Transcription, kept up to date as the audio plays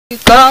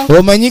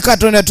Omanyi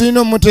Katonda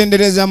tulina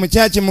omutendereza mu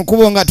kyaki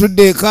mukubo nga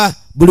tuddeeka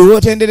buli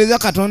wotendereza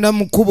Katonda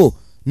mukubo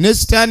ne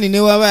sitaani ne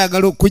waba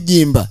ayagala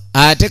okujimba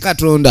ate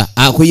Katonda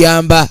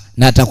akuyamba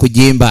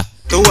n'atakujimba.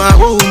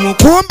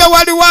 Kumbe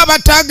waliwo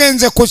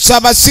abatagenze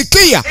kusaba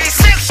sikia.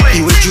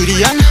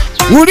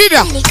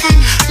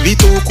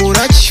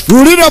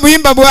 Wulira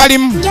obuyimba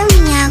bwalimu.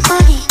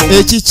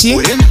 Ekiki?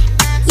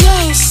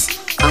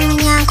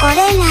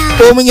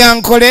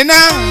 Omunyankolena.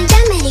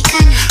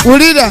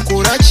 Wulira.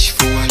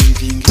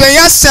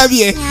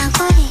 Teyasabye.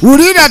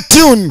 Wulira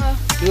tune.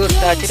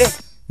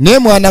 Ne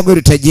mwana gwe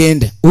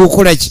Lutagenda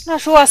okola ki?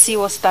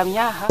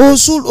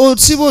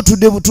 Osiba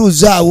otudde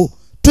butuuzaawo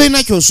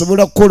toyina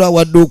kyosobola kukola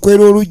wadde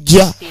okwera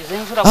olujja.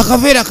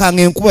 Akaveera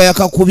kange enkuba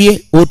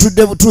yakakubye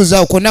otudde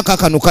butuuzaawo konna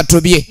kakano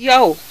katobye.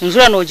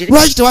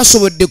 Lwaki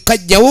tewasobodde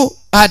kukajjawo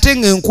ate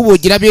ng'enkuba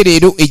ogirabye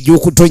leero ejja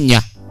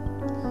okutonya?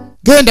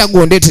 Genda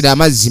gondeetera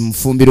amazzi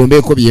mufumbiro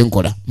mbeeko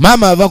byenkola.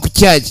 Maama ava ku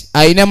kyaki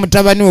ayina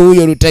mutabani we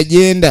wuyo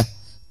Lutagenda.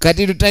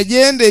 Kati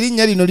Lutagenda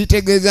erinnya lino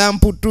litegeeza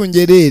mputtu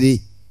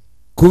njereere.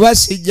 Kuba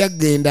sijja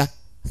genda.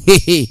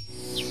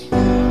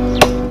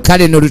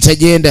 Kale no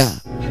Lutagenda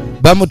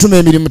bamutuma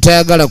emirimu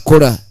tayagala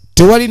kukola.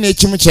 Tewali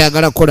n'ekimu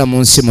kyayagala kukola mu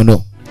nsi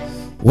muno.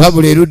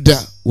 Wabula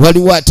erudda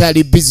waliwo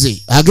atali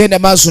busy. Agenda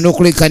maaso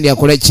n'okuleka ndi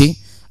akola ki?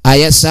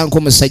 Ayasanka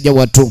omusajja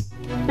wattu.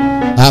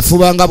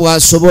 Afubanga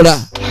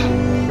bw'asobola.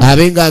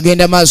 Abenga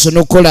agenda maaso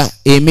n'okukola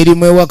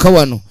emirimu ewaka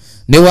wano.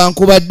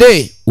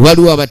 Newankubadde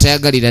waliwo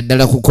abatayagalira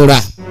ddala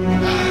kukola.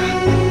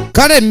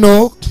 Kale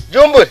nno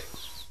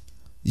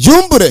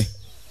Jumbure.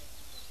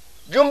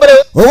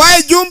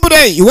 Owaye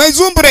Jumbure, iwe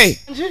Zumbure.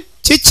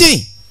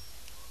 Chichi.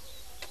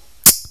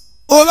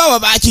 Oba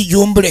wabaki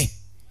Jumbure.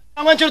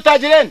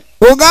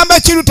 Ogamba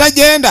ki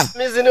Lutagenda?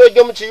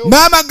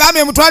 Mama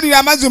gambe mutwalira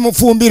amazzi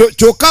mufumbiro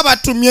kyokka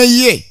batumye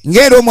ye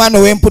ngero omwana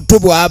w'emputtu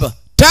bw'aba.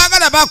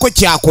 Taagala baako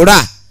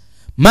kyakola.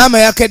 Mama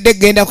yakedde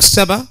genda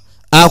kusaba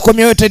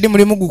akomyewo teddi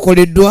mulimu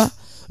gukoleddwa.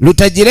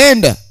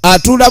 Lutagenda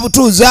atuula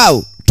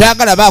butuuzaawo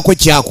taagala baako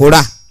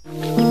kyakola.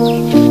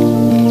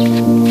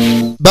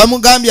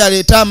 Bamugambye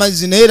aleeta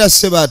amazzi naye era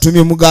sseba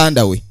atumye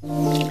muganda we.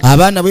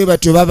 Abaana bwe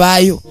batyo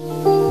babaayo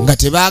nga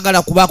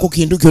tebaagala kubaako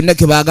kintu kyonna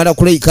ke baagala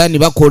kuleyika ne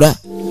bakola.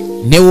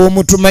 Ne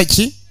w'omutuma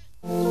ki?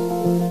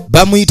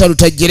 Bamuyita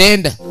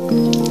Lutagenda.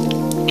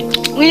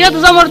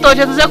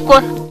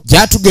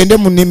 Gyatugende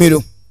mu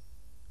nnimiro.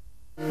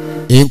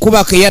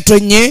 Enkuba ke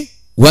yatonye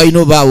walina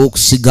obaawo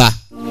okusiga.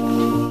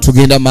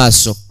 Tugenda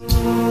maaso.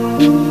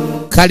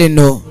 Kale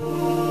no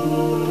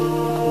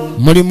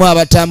mulimu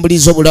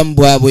abatambuliza obulamu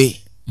bwabwe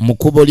mu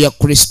kkubo lya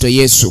Kristo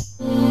Yesu.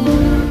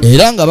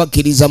 Era nga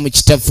bakkiriza mu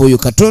kitaffe oyo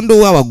Katonda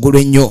owa waggulu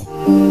ennyo.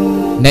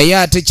 Naye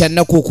ate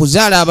kyannaku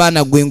okuzaala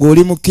abaana gwe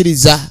ng'oli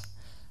mukkiriza.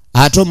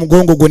 Ate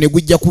omugongo gwo ne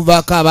gujja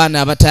kuvaako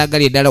abaana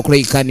abataagala eddala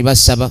kulayika ne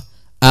basaba.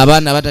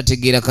 Abaana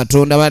batategeera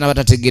Katonda, abaana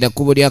batategeera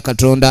kkubo lya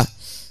Katonda.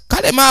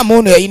 Kale maama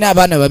ono yalina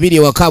abaana babiri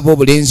ewaka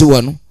ab'obulenzi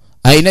wano.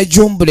 Ayina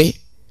Jumbure,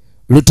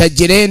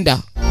 Lutagenda.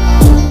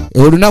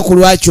 Olunaku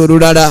lwaki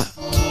olulala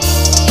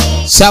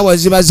saawa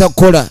ziba za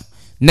kukola.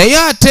 Naye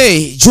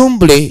ate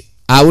Jumbure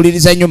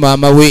awuliriza nnyo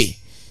maama we.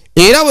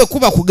 Era we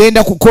kuba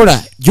kugenda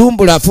kukola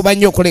Jumbure afuba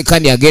nnyo okuleka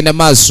ndi agenda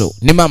maaso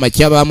ne maama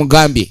kyaba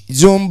bamugambye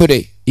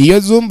Jumbure. Iyo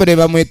Jumbure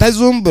bamweta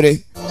Jumbure.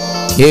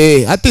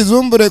 Ati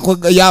Jumbure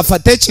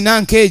yafate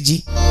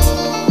kinankeji.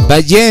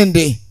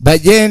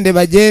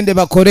 Bagende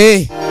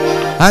bakore.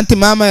 Anti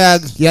maama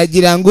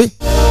yagirangwe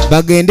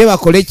bagende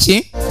bakole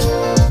ki?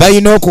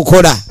 Bayina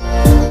okukola.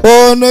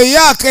 Ono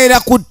yakeera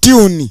ku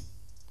tuni.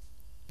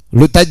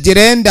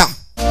 Lutagenda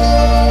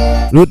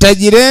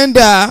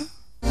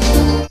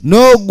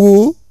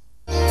nogu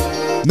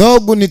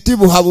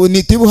nitibu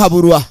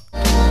haburwa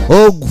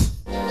ogu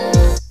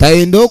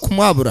tayenda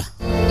okumwabura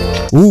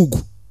ugu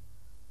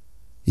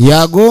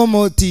yagoma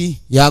oti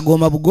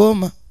yagoma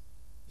bugoma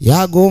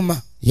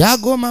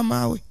yagoma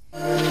mawe.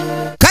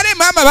 Kale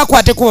mama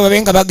bakwate kuba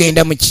babenga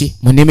bagenda muki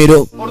mu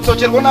nnimiro.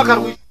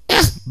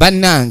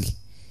 Bannange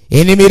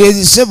ennimiro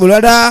ezise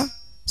bulala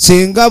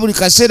senga buli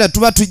kaseera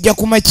tuba tujja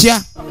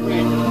kumakya.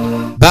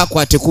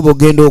 Bakwate kubo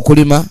genda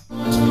okulima.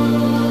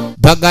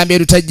 Bagambye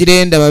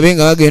Lutagenda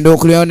babenga bagenda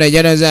okulima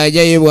najana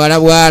zaja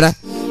yebwala.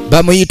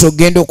 Bamuyita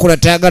ogenda okukola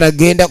taagala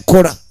genda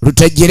kukola.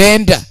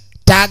 Lutagenda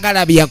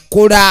taagala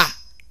byakola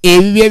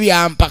ebibye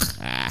byampaka.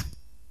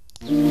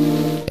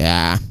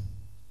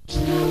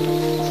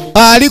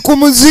 Ali ku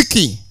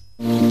muziki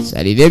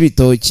salire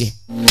bitooke.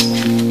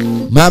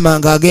 Mama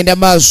nga agenda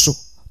maaso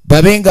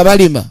babenga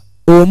balima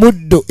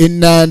omuddo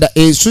ennanda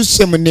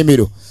esusse mu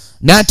nnimiro.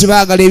 Nanti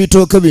baagala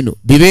ebitooke bino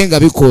bibenga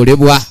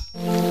bikolebwa.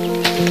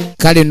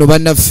 Kale no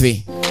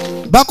bannaffe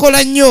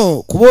bakola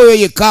nnyo kuba oyo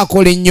yekka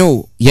akola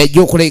ennyo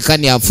yajja okuleka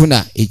ne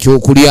afuna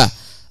ekyokulya.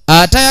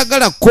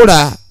 Atayagala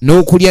kukola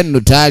n'okulya nno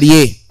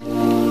taalye.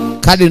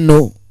 Kale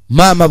no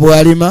maama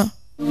bw'alima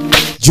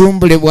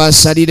Jumbure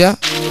bw'asalira.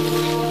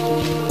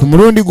 Ku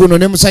mulundi guno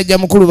ne musajja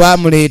mukulu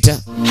baamuleeta.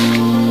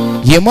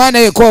 Ye mwana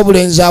yekka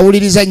obulenzi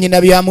awuliriza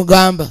nnyina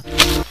byamugamba.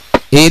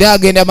 Era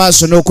agenda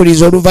maaso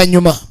n'okuliza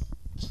oluvannyuma.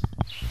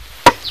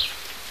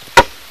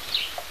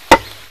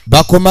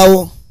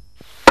 bakomawo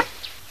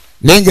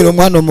lengera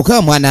omwana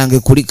omuka mwana ange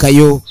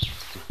kulikayo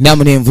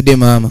namune nvudde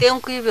maama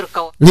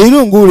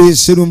leero nguula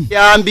eserumu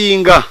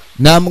yambinga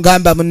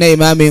namugamba munaye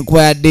maama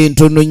enkuba yadde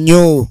ntono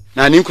nnyo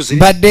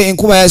mbadde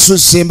enkuba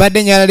yasusse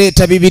mbadde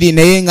nyalaleeta bibiri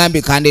naye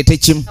ngambe kandeete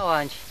kimu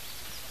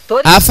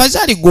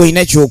afazaali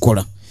gw'olina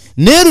kyokola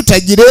naye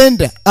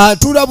lutagirenda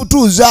atuula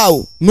butuuzi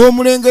awo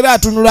n'omulengera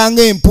atunula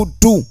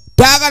ng'emputtu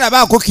taagala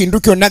baako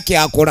kintu kyonna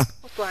kyakola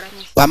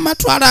wamma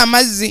twala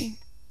amazzi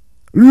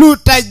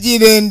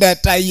lutagirenda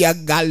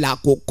tayagala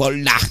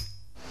kukola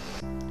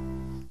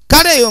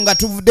kale eyo nga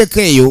tuvuddeko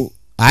eyo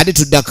ate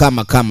tuddako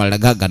amaka amalala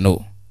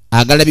gaagano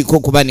agalabika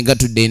okuba ne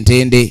gatudde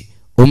entende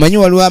omanyi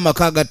waliwo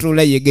amaka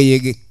agatuula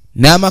yegeyege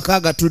n'amaka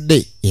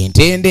agatudde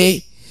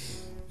entende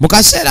mu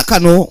kaseera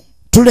kano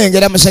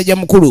tulengera musajja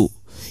mukulu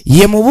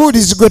ye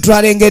mubuulizi gwe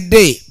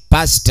twalengedde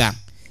pasita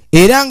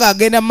era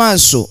ng'agenda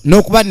maaso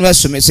n'okuba ne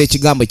basomesa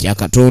ekigambo kya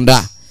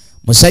Katonda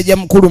musajja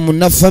mukulu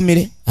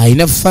munnafamire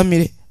alina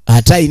famire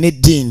ate alina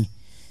eddiini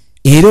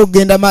era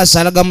ogenda maaso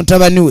alaga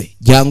mutabani we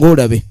jangu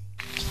olabe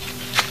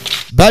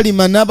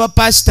balima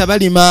n'abapasita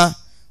balima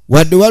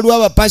wadde waliwo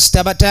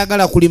abapasita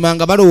batayagala kulima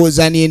nga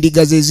balowooza ni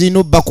endiga ze zirina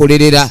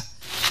obbakolerera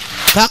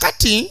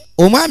kakati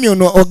omwami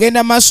ono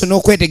ogenda maaso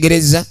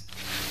n'okwetegereza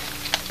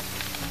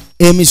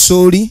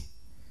emisooli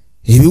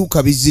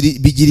ebiwuka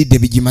bigiridde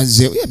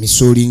bigimaze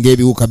emisooli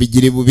ng'ebiwuka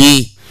bigiri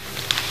bubi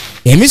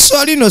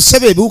emisooli no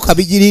sebe ebiwuka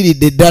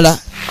bigiriridde ddala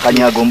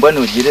kanyagombwa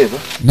n'ogireba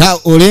na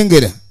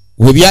olengera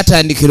we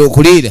byatandikira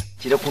okuliira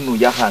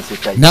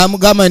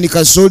n'amugamba ni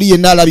kasooli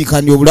yenna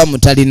alabika ndi obulamu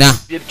talina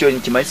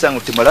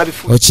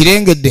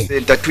okirengedde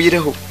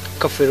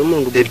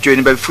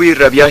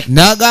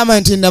n'agamba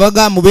nti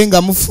nabagamba mube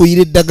nga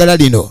mufuuyira eddagala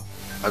lino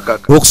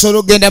okusobola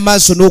okugenda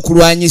maaso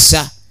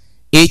n'okulwanyisa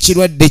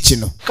ekirwadde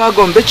kino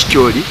kagombe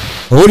kityoli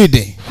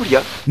owulidde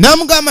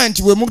n'amugamba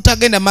nti bwe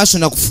mutagenda maaso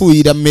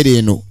nakufuuyira mmere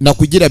eno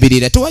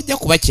nakugirabirira tewajja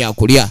kuba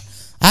kyakulya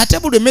ate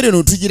buli emmere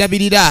eno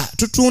tugirabirira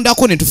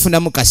tutundako ne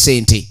tufunamu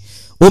kasente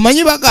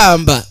omanyi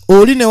bagamba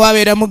oli ne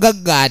wabeera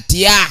mugagga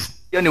atya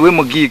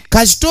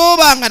kasita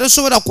oba nga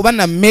tosobola kuba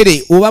na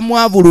mmere oba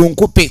mwavu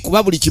lunkupe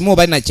kuba buli kimu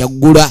oba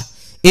nakyaggula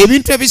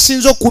ebintu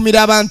ebisinza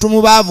okukumira abantu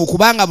mu baavu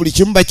kubanga buli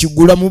kimu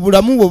bakigula mu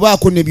bulamu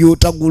bwobaako ne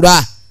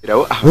byotagula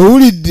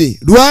owulidde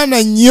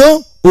lwana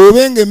nnyo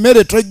obenga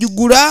emmere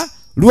togigula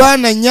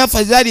lwana nnyo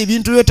afazaali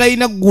ebintu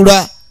byotalina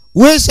kugula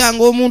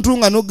weesanga omuntu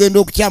nga nogenda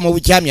okukyama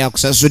obukyami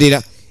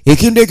akusasulira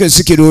ekintu ekyo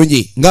si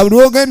kirungi nga buli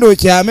ogenda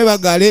okyame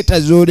bagaleeta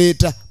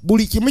z'oleeta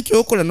buli kimu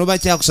kyokola noba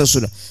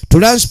kyakusasula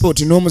transport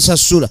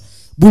n'omusasula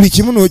buli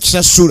kimu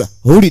n'okisasula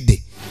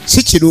owulidde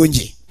si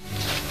kirungi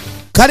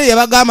kale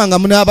yabagamba nga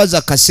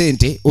munaabaza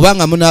kasente oba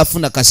nga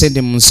munaafuna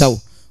kasente mu nsawo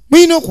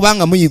mulina okuba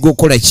nga muyiga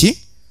okukola ki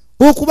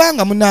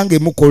okubanga munange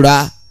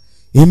mukola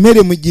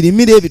emmere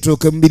mugirimire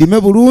ebitooke mubirime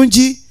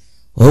bulungi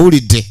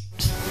owulidde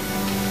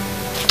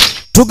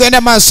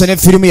tugenda maaso ne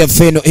firimu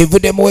yaffe eno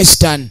evudde mu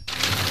western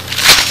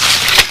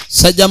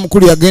sajja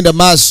mukulu yagenda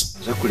maaso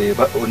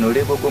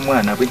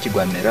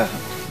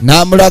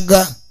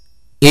n'amulaga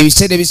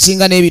ebiseera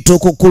ebisinga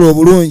n'ebitooke okukula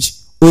obulungi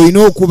olina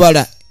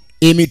okubala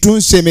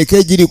emitunsi emeka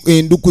egiri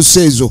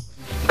endukusa ezo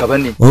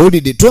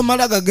owulidde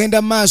tomala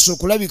gagenda maaso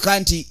okulabika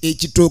nti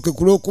ekitooke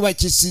kulwokuba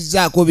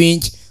kisizzaako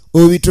bingi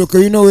obitooke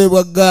birina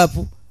oweebwa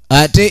gaapu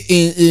ate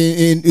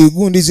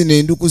egundi zino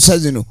endukusa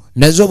zino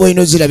nazo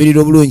boyina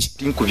ozirabirira obulungi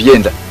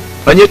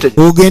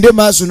ogende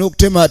maaso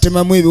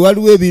n'okutematemamu ebyo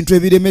waliwo ebintu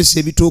ebiremesa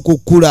ebitooke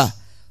okukula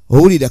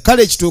owulira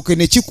kale ekitooke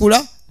ne kikula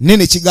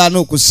ne kigaana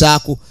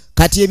okussaako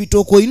kati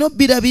ebitooke olina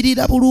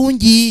obbirabirira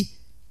bulungi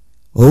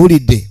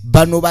owulidde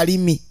bano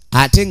balimi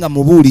ate nga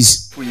mubuulizi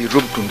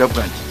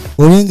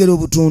olengera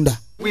obutunda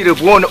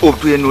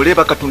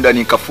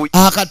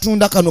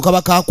akatunda kano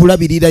kaba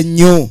kakulabirira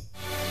nnyo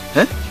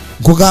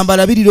nkugamba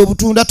labirira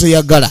obutunda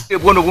toyagala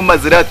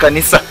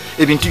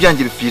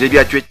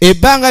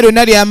ebbanga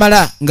lyonna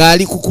lyamala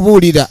ng'ali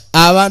kukubuulira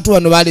abantu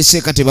bano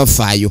baleseeka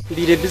tebafaayo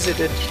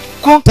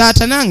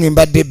taata nange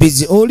mbadde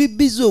bizi oli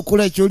bizi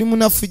okola ekyo oli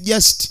munafu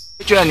just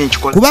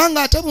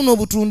kubanga ate buno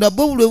obutunda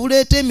bwo bwe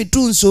buleeta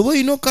emitunsi oba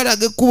olina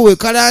okalaga ekkubo we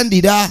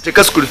kalandira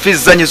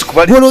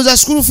golooza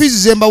school fees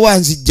zemba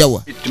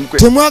wanzijjawa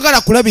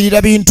temwagala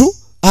kulabirira bintu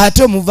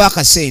ate omuva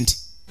akasente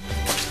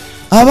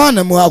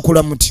abaana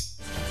mwakula muti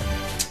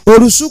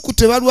olusuku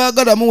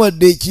tebalwagalamu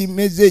wadde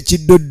ekimeze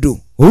ekiddoddo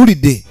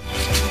owulidde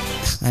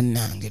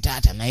annange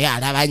taata naye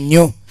alaba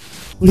nnyo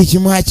buli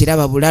kimu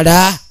akiraba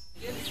bulala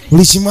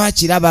buli kimu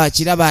akiraba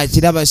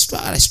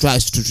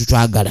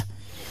sitwagala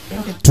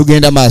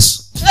tugenda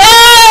maaso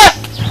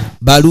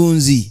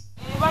balunzi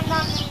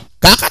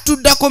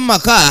kakatuddako mu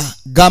maka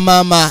ga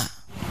maama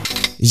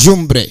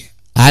Jumbre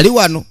ali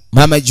wano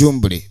maama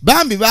Jumbre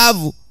bambi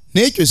baavu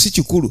n'ekyo si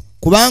kikulu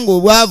kubanga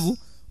obwavu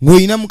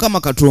ng'olina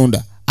Mukama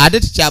Katonda ate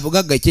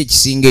tekyabugagga ki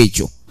ekisinga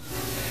ekyo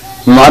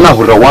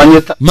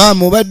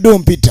maama obadde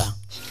ompita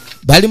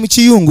bali mu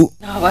kiyungu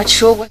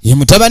ye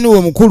mutabani we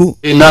omukulu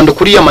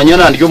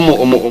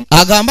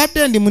agamba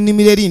dde ndi mu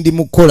nnimiro eri ndi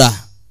mukola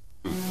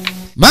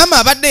maama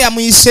abadde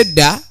yamuyise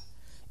dda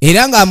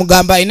era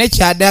ng'amugamba alina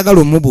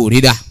ky'adagala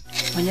omubuulira.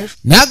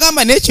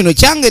 N'agamba n'ekino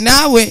kyange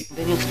naawe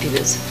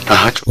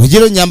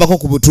ogira onnyambako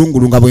ku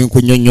butungulu nga bwe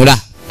nkunnyonnyola.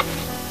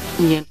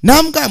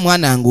 N'amugamba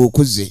mwana wange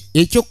okuze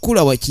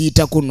ekyokukula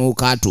wakiyitako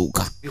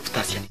n'okaatuuka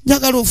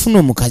njagala ofuna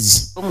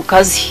omukazi.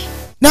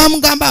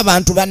 N'amugamba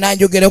abantu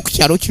bannanjogera ku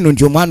kyalo kino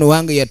nti omwana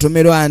wange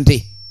yatomerwa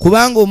nte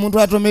kubanga omuntu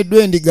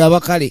atomeddwa endiga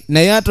abakale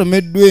naye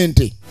atomeddwa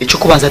ente.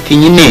 Ekyokubanza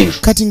tinyina enju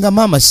kati nga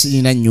maama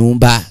sirina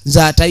nnyumba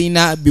nze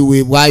atalina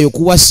biweebwayo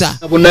kuwasa.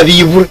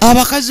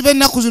 Abakazi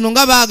b'ennaku zino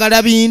nga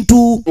baagala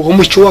bintu.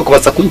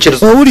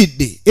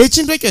 Owulidde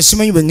ekintu ekyo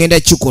simanyi bwe ngenda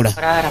kikola.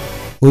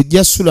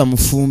 Ojja sula mu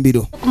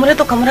ffumbiro.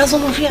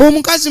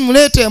 Omukazi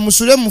muleete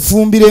musule mu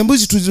ffumbiro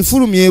embuzi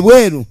tuzifulumye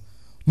ebweru.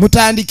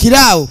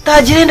 Mutandikiraawo.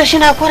 Tajirenda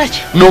shinaakora ki?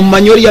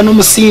 N'omumanyi oliya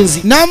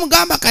n'omusinzi.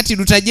 N'amugamba kati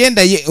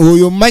lutajenda ye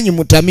oyo mmanyi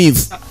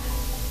mutamiivu.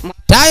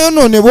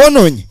 Taayonoone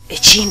bwonoonye.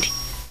 Ekindi.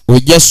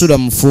 Ojja sula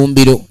mu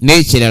ffumbiro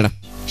n'ekirala.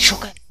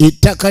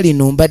 Ettaka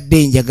lino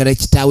mbadde njagala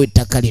kitaawe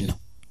ettaka lino.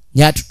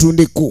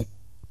 Nyatutundeko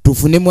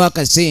tufunemu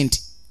akasente.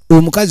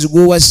 Omukazi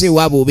gw'owase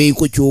waaba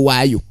obeeyiko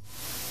ky'owaayo.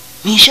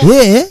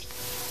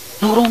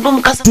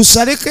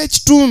 Tusaleko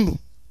ekitundu.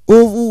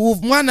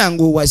 Omwana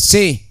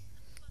ng'owase.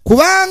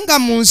 Kubanga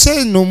mu nsi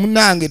eno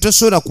munange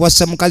tosobola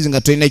kuwasa mukazi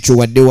nga tolina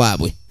ky'owadde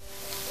waabwe.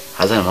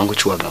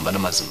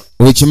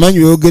 Okimanyi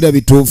oyogera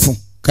bituufu.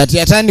 Kati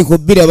atandika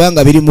obbiraba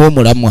nga birimu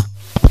omulamwa.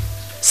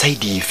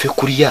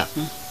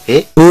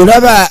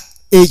 Olaba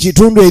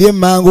ekitundu eri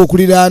emmanga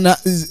okuliraana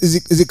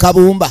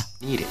zikabumba.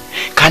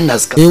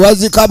 Ewa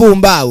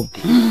zikabumba awo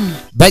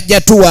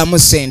bajja tuwaamu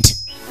ssente.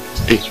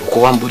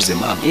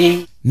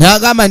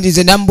 N'agamba nti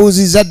nze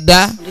nambuuzizza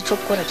dda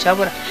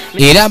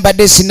era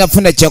mbadde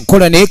sinnafuna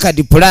kyakukola naye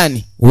kati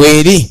pulaani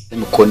weeri.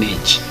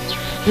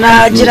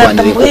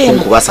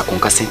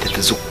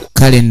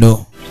 Kale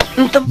nno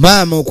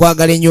maama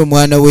okwagala ennyo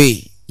omwana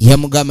we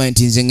yamugamba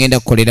nti nze ngenda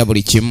kukolera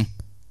buli kimu.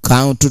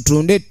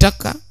 Tutunde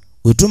ettaka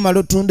wetumala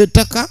otunda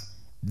ettaka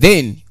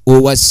then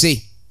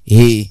owase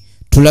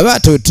tulabe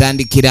ate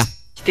otandikira.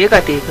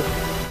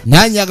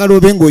 N'anyagala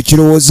obe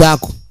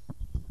ng'okirowoozaako.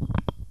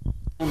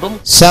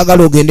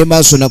 Saagala ogende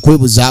maaso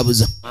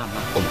nakwebuzaabuza.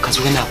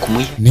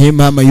 Naye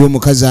maama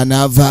y'omukazi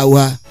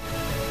anaavaawa.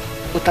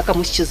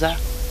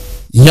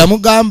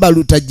 Yamugamba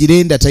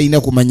lutajirenda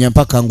talina kumanya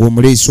mpaka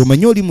ng'omuleese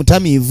omanyi oli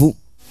mutamiivu.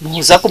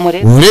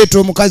 Oleeta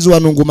omukazi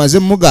wano ng'omaze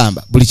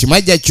mugamba buli kimu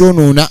ajja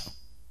kyonoona.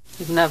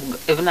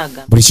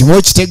 Buli kimu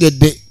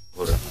okitegedde.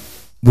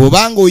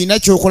 Bw'obanga olina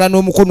ky'okola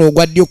n'omukono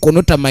ogwa ddyo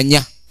kkono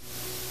tamanya.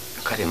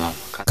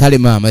 Kale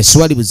maama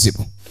siwali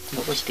buzibu.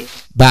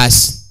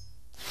 Baasi.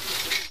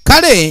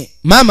 Kale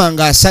maama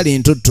ng'asala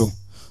entutto.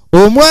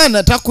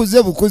 Omwana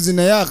takuze bukuzi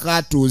naye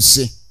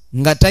akaatuuse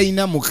nga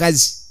talina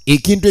mukazi.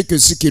 Ekintu ekyo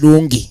si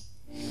kirungi.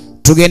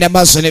 Tugenda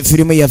maaso ne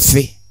firimu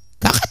yaffe.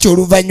 Kakati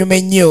oluvannyuma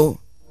ennyo.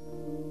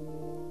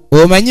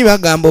 Omanyi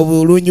bagamba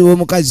obulungi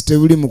bw'omukazi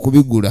tebuli mu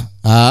kubigula.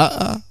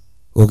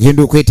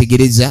 Ogenda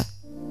okwetegereza.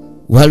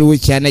 Waliwo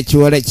kyana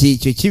kiwala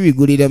kiikyo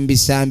kibigulira mu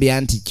bisambi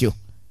anti kyo.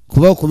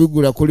 Kuba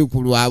okubigula kuli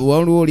ku lwabwe.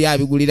 Waliwo oli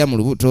abigulira mu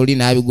lubuto oli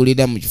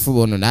n'abigulira mu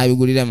kifuba ono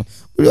n'abigulira mu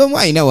buli omu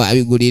alina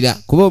waabigulira.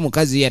 Kuba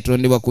omukazi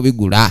yatondebwa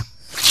kubigula.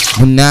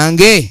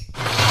 Munnange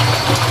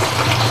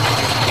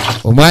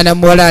omwana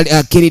muwala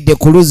akiridde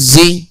ku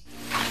luzzi.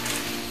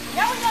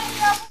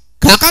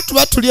 Kaakati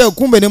batulya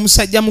okumbe ne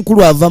musajja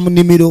mukulu ava mu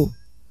nnimiro.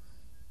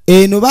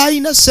 Eno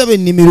baalina ssebe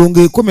ennimiro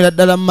ng'ekomera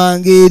ddala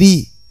mmanga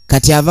eri.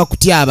 Kati ava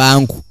kutya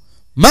abangu.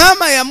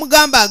 Maama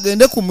yamugamba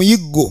agende ku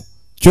muyiggo.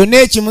 Kyonna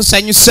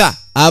ekimusanyusa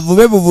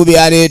avube buvubi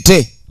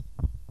aleete.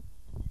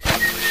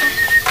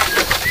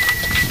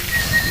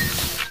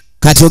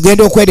 Kati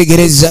ogenda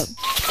okwetegereza.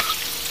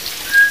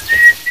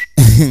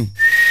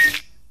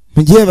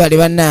 Mugyebale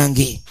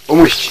bannange.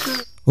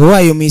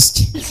 Owaayo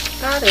miski.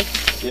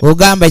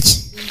 Ogamba ki?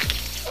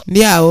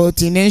 Ndi awo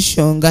tina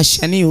ensonga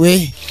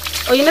shaniwe.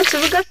 Oyina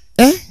kibuga?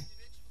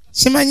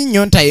 Simanyi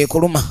nnyo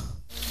ntayeekuluma.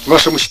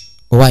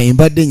 Owaayo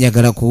mbadde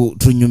njagala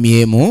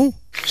kutunyumyemu.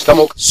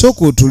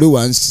 Sooka otule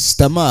wansi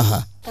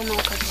sitamaha.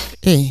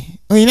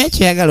 Oyina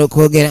kyeyagala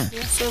okwogera?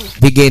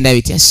 Bigenda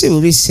bitya si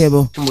bubi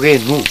ssebo.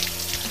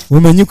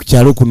 Omanyi ku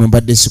kyalo kuno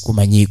mbadde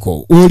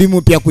sikumanyiiko. Oli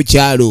mupya ku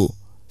kyalo.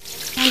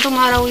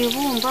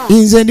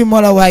 Nze ndi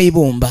muwala wa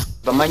Ibumba.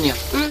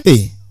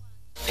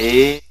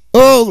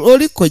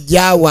 Oli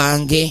kojja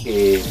wange.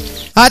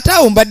 Ate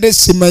awo mbadde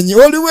simanyi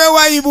oli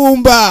weewa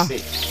Ibumba.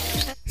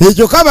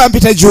 Ekyo kaba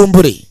mpita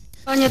Jumbule.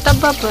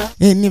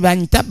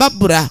 Nibanyita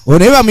Babula.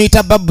 Ono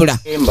bamuyita Babula.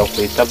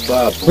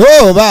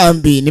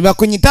 Bambi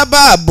nibakunyita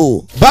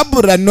Babu.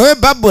 Babula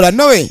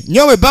nowe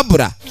nyowe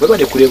Babula.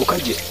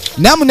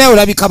 Namu naye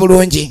olabika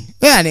bulungi.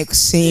 Ne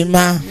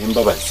kusiima.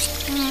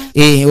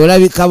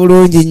 Olabika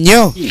bulungi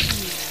nnyo.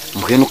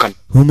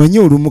 Omanyi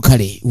olumu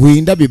kale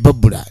wendabye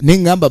Babula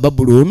neŋŋamba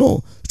Babula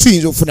ono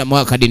tuyinza okufunamu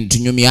akade ne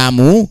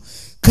tunyumyamu.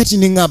 Kati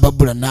neŋŋamba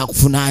Babula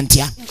naakufuna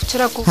ntya?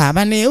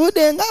 Aba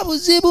neewudde nga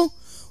buzibu.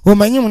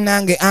 Omanyi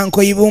munange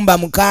anko Ibumba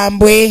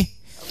mukambwe.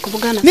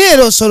 Kubugana.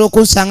 Nero osolo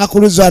kusanga ku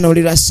luzwana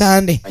olira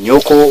Sande.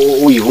 Anyoko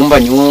uyibumba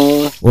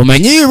nyo.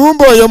 Omanyi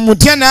ibumba oyo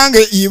mutya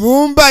nange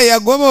ibumba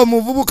yagoba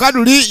omuvubuka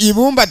luli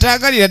ibumba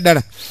tagalira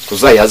ddala.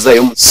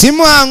 Kuzayazayo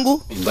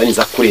Simwangu. mbani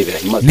za kurebera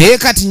nyuma. Naye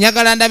kati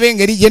njagala ndabe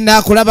engeri gye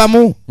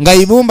nakulabamu nga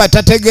ibumba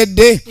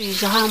tategedde.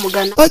 Iza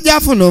mugana.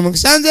 Ojafuna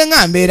omukisa nze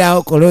nga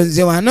mbeerawo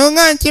kolonze wano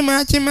nga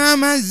nkima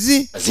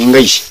amazzi.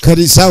 Azingaishi.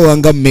 Kali sawa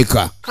nga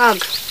mmeka.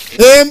 Kaga.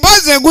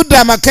 Empoze gudde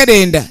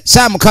amakerenda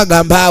saa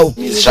mukaga mbaawo.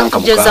 Nizishanka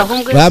Jeza mukaga.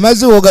 humge.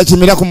 Amazzi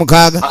wogakimira ku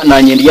mukaga.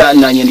 Nanye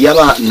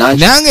ndiyaba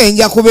nanje. Nange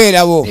nja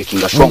kubeerawo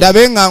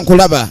ndabe nga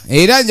nkulaba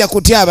era nja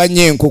kutya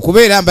abanyenku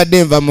kubeera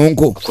mbadde nva mu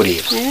nku.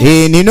 Kureba.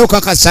 Nino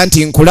kakasa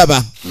nti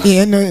nkulaba.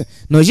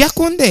 Nojja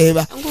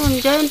kundeeba.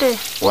 Ngunjende.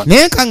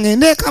 Naye ka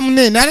ngende eka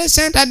munne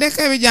nalese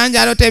ntaddeko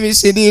ebijanjalo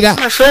tebisirira.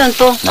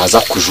 Ashwento. Naza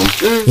kujuma.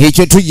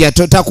 Ekyo tujja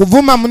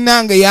totakuvuma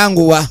munnange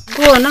yanguwa.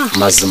 Kuona.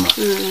 Mazima.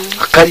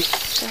 Akali.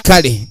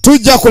 Kale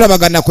tujja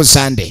kulabagana ku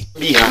Sande.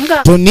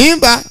 Biha.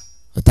 Tunimba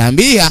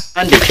otambia.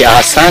 Sande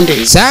kya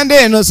Sande. Sande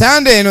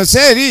eno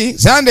seri.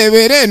 Sande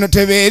ebere eno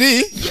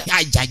teberi.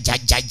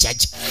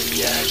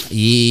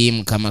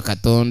 Mukama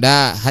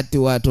Katonda hati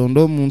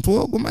watonda omuntu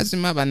ogwo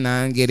mazima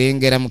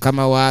banangerengera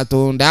Mukama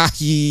watonda.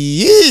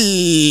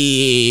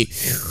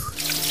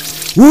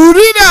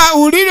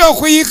 Ulira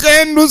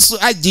okuyika endusu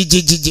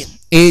ajijijiji.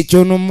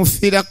 Ekyo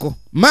nomufirako.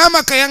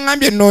 Mama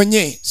kayangambye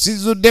nonye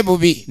sizudde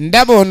bubi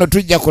ndaba ono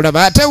tujja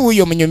kulaba ate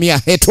wuyo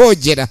munyumya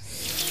etwogera.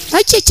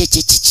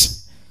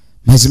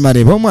 Mazima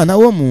leba omwana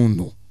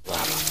w'omuntu.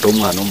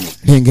 Omwana omuntu.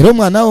 Lengera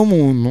omwana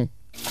w'omuntu.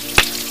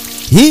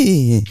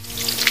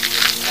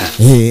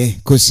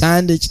 Ku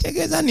Sande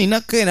kitegeeza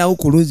nina keerawo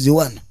ku luzzi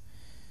wano.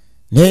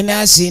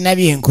 Nena siina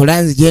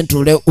byenkola nzije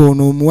ntuule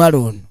ono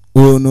omuwala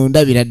ono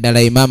ndabira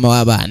ddala maama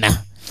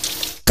w'abaana.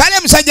 Kale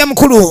musajja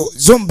mukulu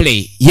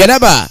Zumble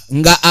yalaba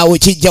nga awo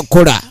kijja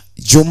kukola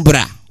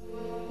Jumbra.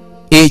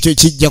 Ekyo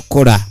kijja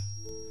kukola.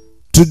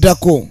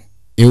 Tuddako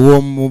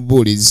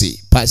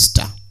ew'omubuulizi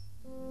Pastor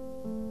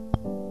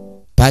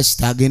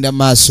agenda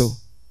maaso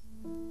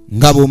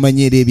nga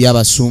bw'omanyira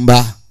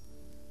ebyabasumba.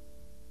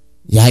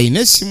 Yalina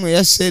essimu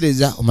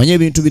eyaseereza omanye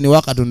ebintu bino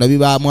ewa Katonda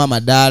bibaamu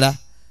amadaala.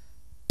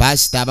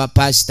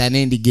 Pastor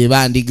n'endiga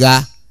eba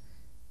ndiga.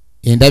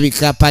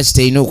 Endabika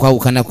Pastor erina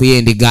okwawukana ku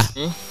y'endiga.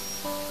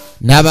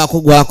 N'abaako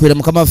gwakwira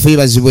Mukama ffe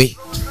bazibwe.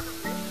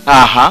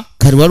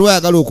 Kali waliwo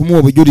ayagala okumuwa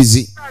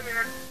obujulizi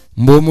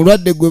mbu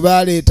omulwadde gwe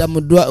baleeta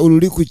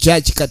oluli ku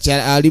kyaki kati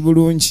ali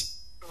bulungi.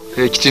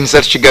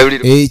 Ekitinisa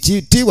tukigabulira.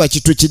 Ekitiibwa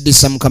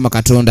kitukiddisa Mukama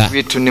Katonda.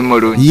 Bitu ni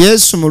mulungi.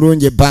 Yesu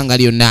mulungi ebbanga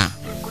lyonna.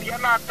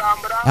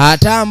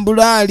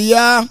 Atambula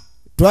alya.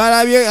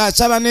 Twalabye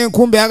asaba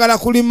n'enkumbi ayagala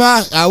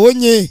kulima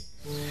awonye.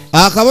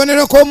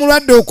 Akabonero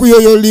k'omulwadde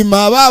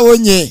okuyoyolima aba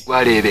awonye.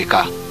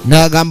 Waleebeka.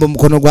 N'agamba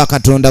omukono gwa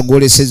Katonda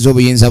gwolesezza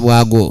obuyinza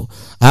bwagwo.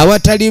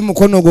 Awatali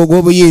mukono gwo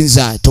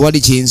gw'obuyinza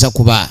tewali kiyinza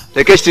kuba.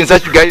 Leka ekitinisa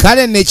tukigabulira.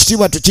 Kale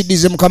n'ekitiibwa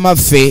tukiddize Mukama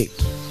ffe.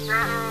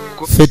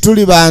 Ffe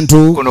tuli bantu.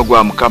 Mukono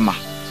gwa Mukama.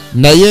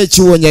 Naye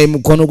ekiwonya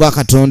mukono gwa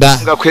Katonda.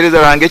 Nga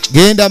kuheereza lange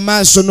Genda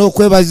maaso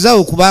n'okwebaza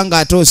okubanga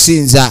ate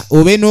osinza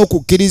obe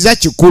n'okukkiriza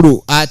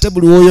kikulu ate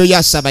buli oyo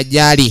yasaba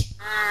gyali.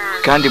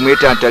 kandi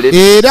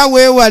mwetantale. Era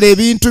weewala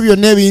ebintu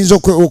byonna ebiyinza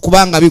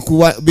okubanga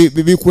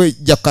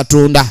bikwejja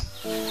Katonda.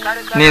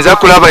 Ninza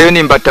kulabayo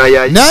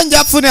nimbataya. Nanje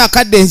afune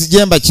akadde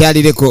nzije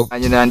mbakyalireko.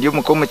 Anyina ndi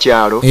muko mu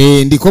kyalo.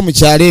 Ndiko mu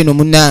kyalo eno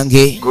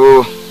munnange.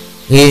 Go.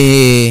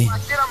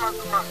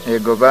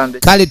 Ego bande.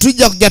 Kale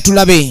tujja kujja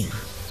tulabe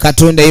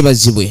Katonda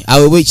yebazibwe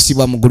aweebwe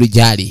ekitibwa mu ggulu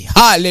gyali.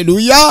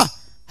 Haleluya.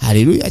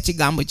 Haleluya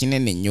kigambo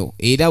kinene nnyo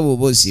era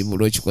bw'oba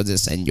osiibula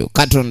okikozesa nnyo.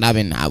 Katonda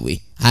abe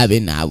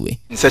naawe.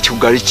 Nsa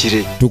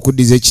kikugalikire.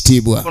 Tukuddize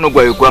ekitiibwa. Omukono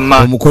gwawe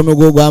gw'amaanyi. Omukono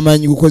gwo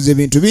gw'amaanyi gukoze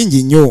ebintu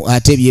bingi nnyo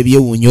ate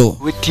ebyewuunyo.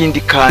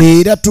 Wetindikane.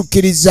 Era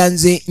tukkiriza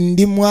nze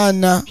ndi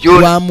mwana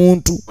wa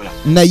muntu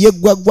naye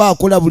gwa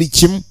akola buli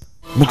kimu.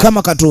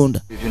 Mukama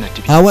Katonda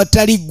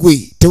awatali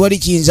gwe tewali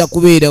kiyinza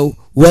kubeerawo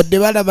wadde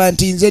balaba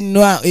nti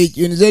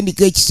nze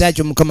ndiko ekisa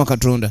kyo Mukama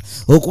Katonda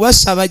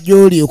okubasaba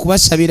gy'oli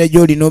okubasabira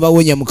gy'oli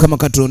n'obawonya Mukama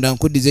Katonda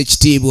nkuddiza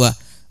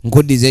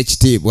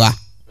ekitiibwa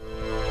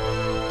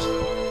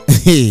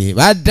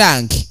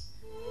baddanki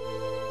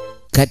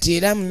kati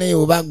era munaye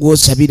oba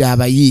gw'osabira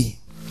abayi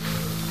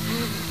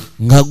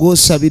nga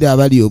gw'osabira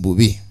abali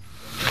obubi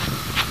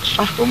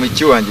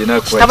omwiki wange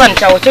nakwa Tabani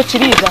kyawo kyo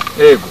kiriza.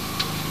 ego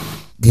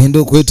genda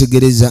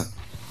okwetegereza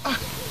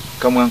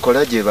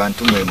kamwankola gye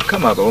bantu mwe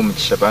Mukama abawo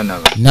omukisa baana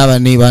ba naba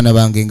ne baana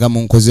bange nga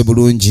munkoze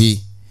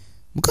bulungi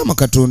Mukama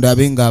Katonda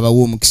abe nga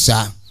abawo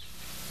omukisa.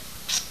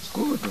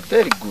 Good,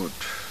 very good.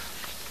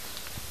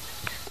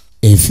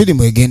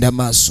 Efirimu egenda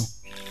maaso.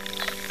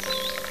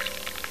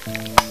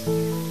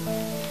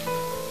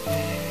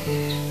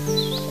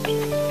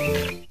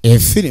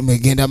 Efirimu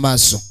egenda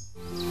maaso.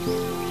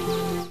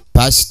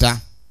 Pastor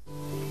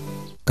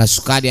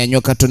kasukali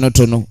anywa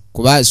katonotono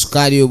kuba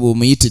sukali obwo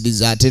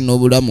omuyitiriza ate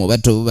n'obulamu oba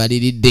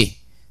tobubaliridde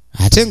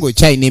ate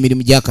ng'okyalina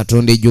emirimu gya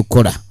Katonda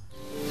egy'okukola.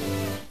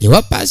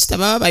 Ewa pastor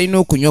baba balina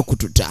okunywa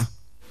kututa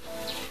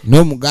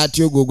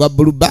n'omugaati ogwo ogwa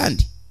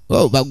bulubandi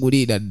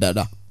bagulira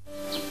ddala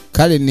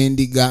kale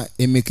nendiga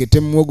emekete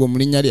muwogo mu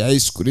linnya lya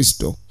Yesu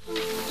Kristo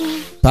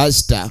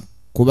pastor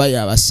kuba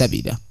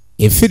yabasabira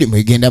efirimu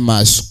egenda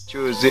maaso.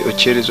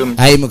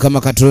 Ayi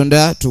Mukama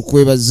Katonda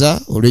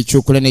tukwebaza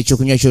olw'ekyokola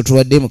n'ekyokunywa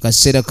ky'otuwadde mu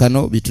kaseera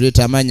kano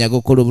bituleeta amaanyi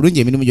ag'okukola obulungi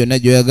emirimu gyonna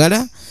gy'oyagala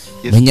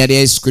mu linnya lya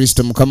Yesu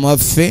Kristo Mukama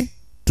waffe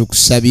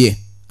tukusabye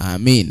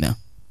amiina.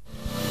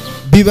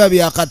 Biba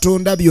bya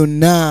Katonda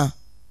byonna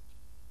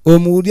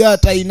omuwuli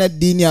atalina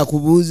ddiini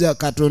akubuuza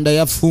Katonda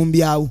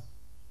yafumbyawo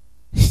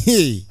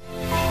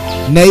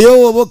naye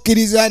oba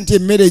okkiriza nti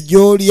emmere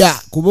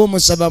gy'olya kuba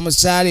omusaba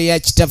musaale ya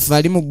kitaffe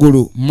ali mu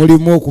ggulu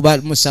mulimu okuba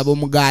musaba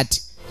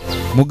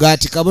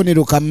mugaati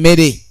kabonero ka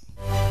mmere.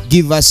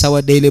 Give us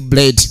our daily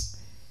bread.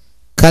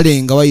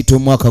 Kale nga wayita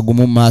omwaka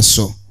gumu mu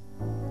maaso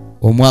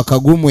omwaka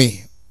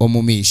gumwe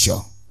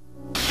omumiisho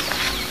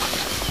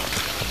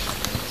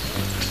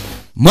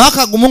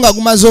mwaka gumu nga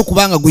gumaze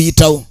okuba nga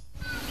guyitawo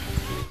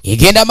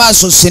egenda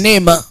maaso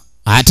sinema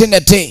ate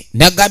nate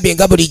nagambye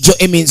nga bulijjo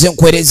Emmy nze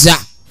nkwereza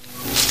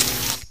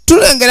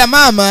tulengera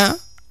maama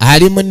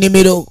ali mu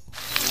nnimiro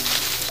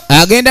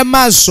agenda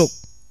maaso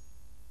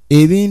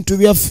ebintu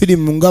bya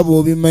firimu nga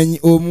bw'obimanyi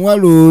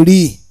omuwala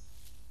oli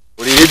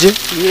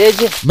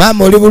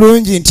maama oli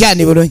bulungi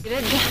ntyani bulungi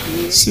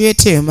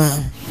siwete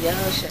maama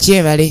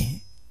kyebale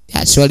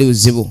asiwali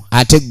buzibu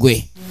ate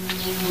gwe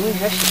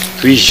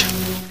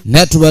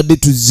natubadde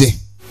tuzze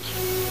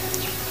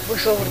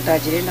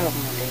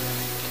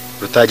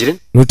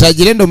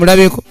Rutagirenda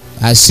omulabeko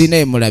asiina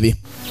emulabye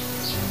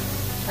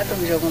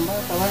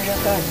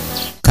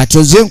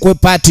katoze nkwe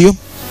paatiyo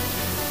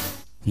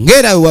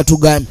ngera we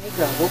watugambye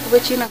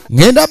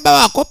ngenda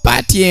bawako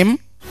paati emu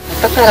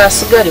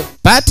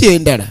paati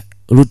endala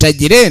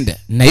Rutagirenda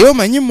naye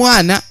omanyi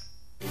mwana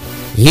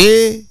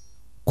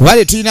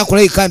kubale tulina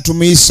kulayika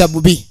ntumuyisa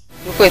bubi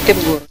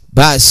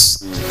basi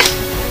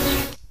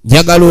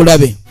njagala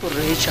olabe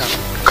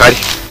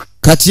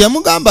kati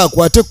yamugamba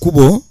akwate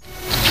ekkubo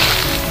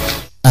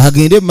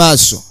agende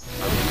maaso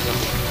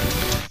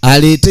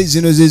aleete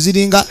zino ze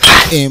ziringa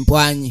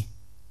empwanyi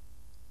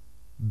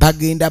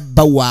bagenda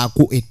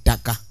bawaako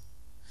ettaka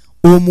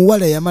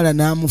omuwala yamala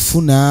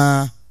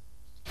n'amufuna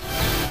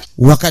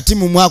wakati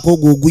mu mwaka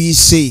ogwo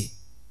oguyise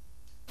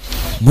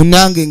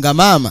munange nga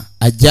maama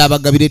ajja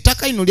abagabira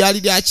ettaka lino lyali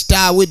lya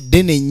kitaawe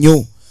eddene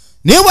nnyo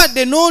naye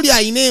wadde n'oli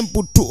ayina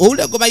emputtu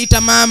owulire gwe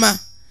bayita maama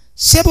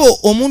sebo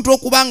omuntu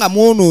okubanga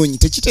mwonoonyi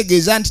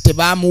tekitegeeza nti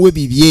tebaamuwe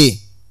bibye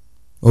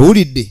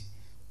owulidde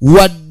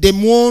wadde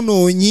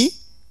mwonoonyi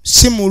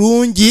si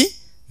mulungi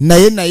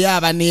naye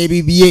aba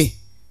n'ebibye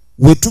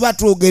we tuba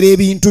twogera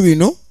ebintu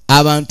bino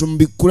abantu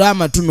mbikkula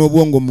amatu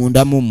n'obwongo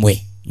munda mu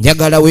mmwe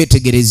njagala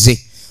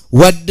weetegereze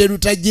wadde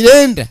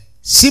Rutagirenda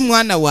si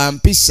mwana wa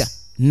mpisa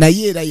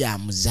naye era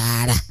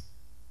yamuzaala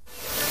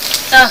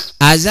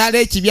azaala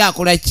ekibi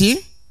akola ki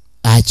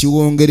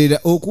akiwongerera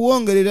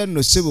okuwongerera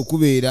nno sebo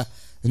kubeera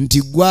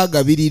nti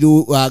gwagabirira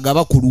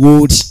agaba ku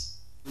lwoli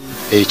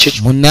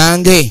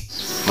munange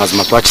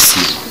mazima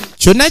twakisiima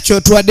kyonna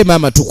kyotuwadde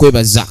maama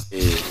tukwebaza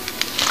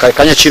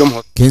kanya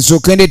kiromo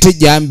kensooka ndeete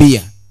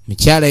jambiya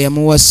mukyala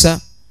yamuwasa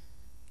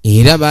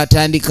era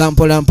batandika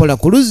mpola mpola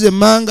kuluze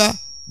manga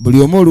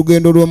buli omu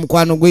olugendo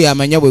lw'omukwano gwe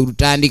yamanya bwe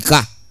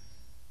lutandika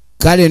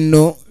kale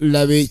nno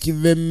laba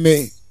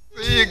ekivemme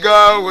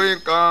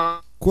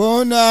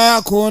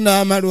kona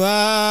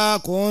amalwa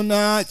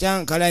kona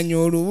kyankalanya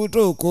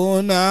olubuto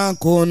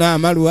kona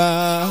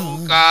amalwa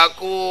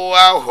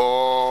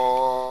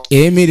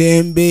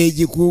emirembe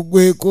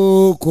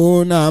egikugweko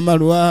kona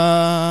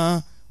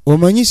amalwa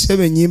omanyi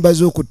sebe ennyimba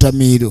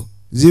z'okutamiiro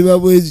ziba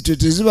bwe zityo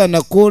teziba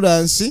na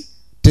kolansi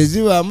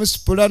tezibaamu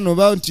sipulano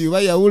oba nti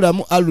oba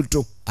yawulamu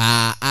aluto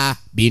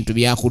bintu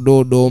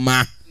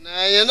byakudodooma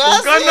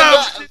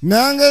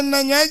nange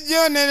nanywa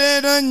jjo ne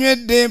leero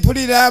nywedde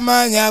mpulira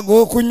amaanyi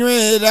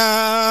ag'okunywera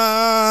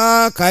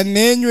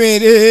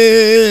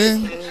kanenywere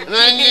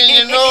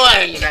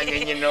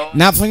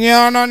nafunye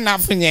ono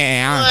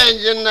nafunye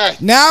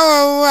naawe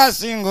owuwe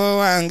asinga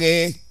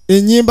owange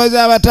ennyimba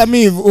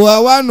z'abatamiivu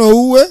owawaana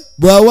owuwe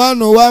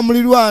bw'awaana owa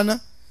mulirwana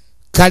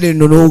kale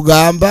nno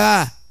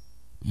n'ogamba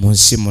mu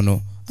nsi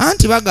muno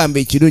anti bagamba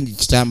ekirungi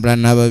kitambula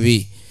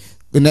n'ababi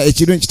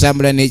ekirungi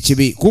kitambula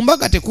n'ekibi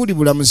kumbaga tekuli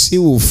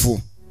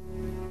bulamusiiwuufu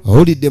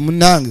owulidde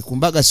munnange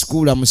kumbaga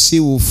sikubula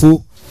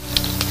musiiwuufu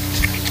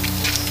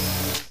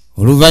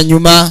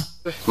oluvannyuma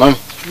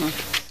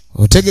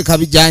otegeka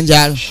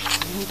bijanjalo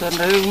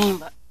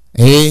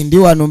ndi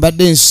wano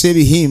mbadde nsusa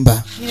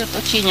ebihimba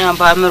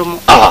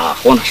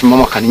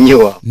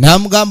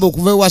namugamba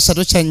okuva ewasa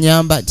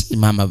tokyanyamba nti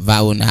maama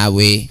vaawo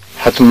naawe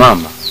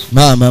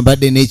maama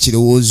mbadde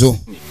n'ekirowoozo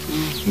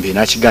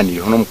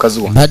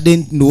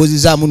mbadde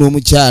ndowozezaamu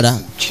n'omukyala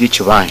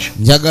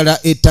njagala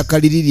ettaka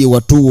liri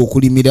ewatuwa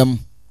okulimiramu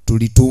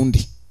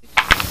tulitunde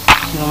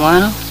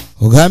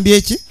ogambye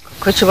eki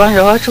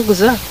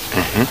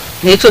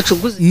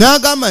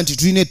n'agamba nti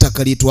tulina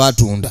ettaka lye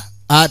twatunda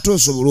ate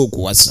osobole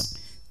okuwasa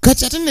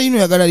kati ate nalino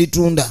yagala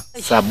litunda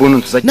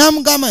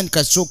n'amugamba nti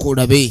kasooka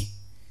olabe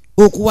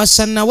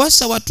okuwasa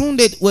nawasa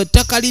watunde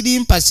wettaka liri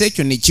mpasa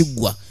ekyo ne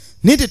kiggwa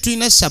naye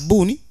tetulina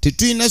sabbuuni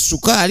tetulina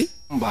sukaali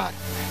mbala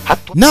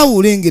naawe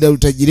olengera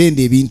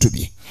Lutajirenda ebintu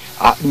bye.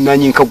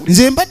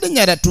 Nze mbadde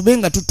nyala tube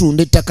nga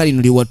tutunda ettaka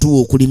lino lye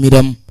watuwa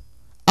okulimiramu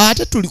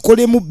ate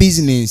tulikolemu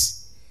bizinesi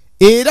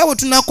era we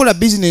tunakola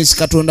bizinesi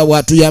Katonda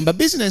bw'atuyamba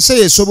bizinesi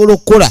eyo esobola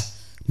okukola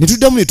ne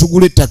tuddamu ne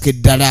tugula ettaka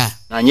eddala.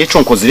 nanye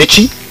ekyo nkozire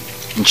ki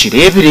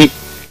nkireebere.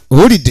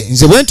 Owulidde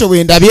nze bwentyo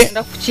bwe ndabye.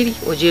 Ndakukiri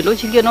ogenda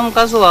okirye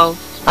n'omukazi waawe.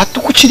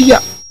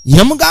 Atukukirya.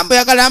 Yamugamba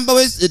oyagala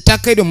mbawe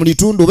ettaka eryo mu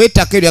litundu oba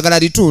ettaka eryo yagala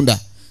litunda.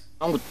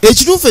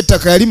 Ekituufu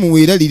ettaka yali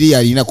muweera liri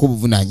yalinako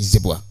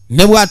obuvunaanyizibwa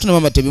ne bw'atuna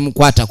mama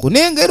tebimukwatako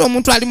naye ng'era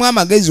omuntu alimu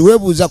amagezi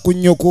weebuuza ku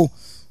nnyoko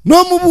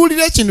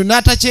n'omubuulira ekintu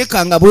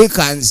n'atakyekanga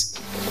bwekanzi.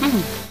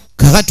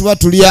 Kaka tuba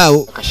tuli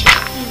awo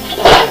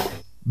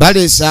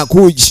baleese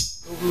akuugi.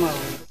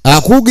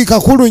 Akuugi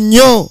kakulu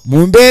nnyo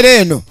mu mbeera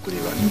eno.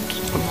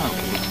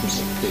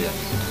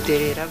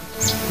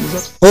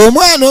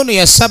 Omwana ono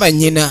yasaba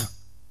nnyina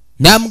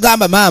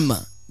n'amugamba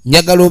maama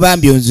njagala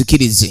obambi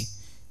onzikirize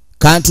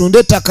kantunde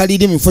ettaka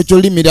liri mu kifo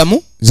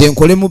ky'olimiramu nze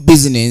nkolemu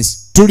bizinesi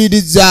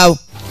tulirizzaawo.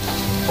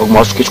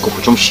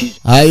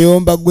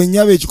 Ayomba gwe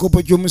nnyaba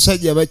ekikopo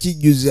ky'omusajja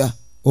bakijjuza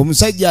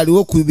omusajja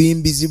aliwo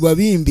kubimbizibwa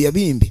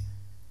bimbi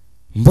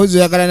mpozi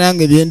oyagala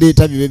nange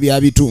byendeeta bibe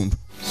bya bitundu.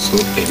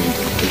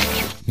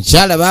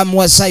 Mukyala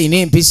bamuwasa ayina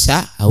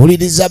empisa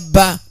awuliriza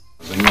bba.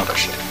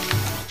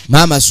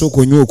 Maama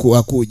sooka onywa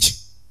akuugi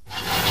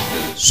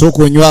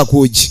sooka onywa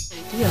akuugi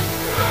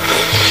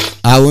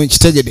awo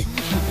nkitegede.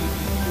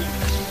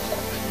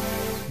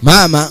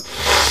 Maama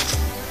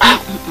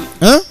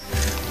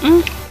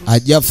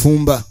ajja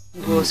fumba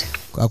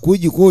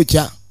akuugi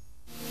kwokya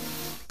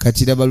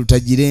kati raba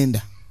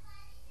Lutajirenda.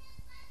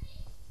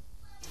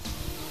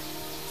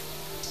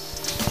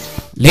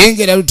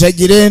 Lengera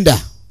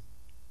Lutajirenda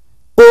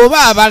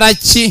oba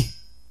abalaki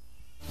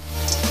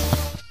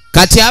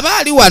kati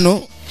abaali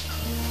wano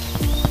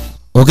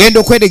ogenda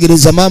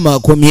okwetegereza maama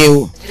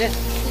akomyewo.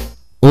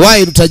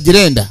 Owaayi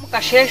Lutajirenda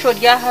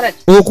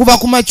okuva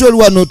ku makya oli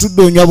wano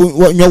otudde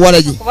onywa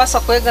walagi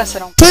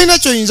tolina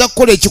kyoyinza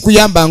kukola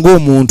ekikuyamba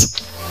ng'omuntu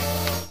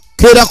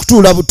keera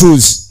kutuula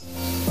butuuzi.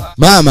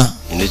 Maama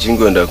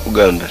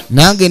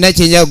nange nina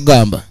kyenja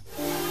kugamba.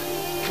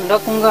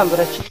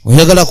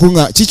 Oyagala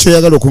kuŋŋamba kiki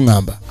oyagala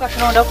okuŋŋamba?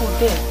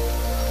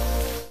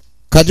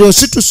 Kati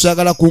ositusi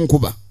oyagala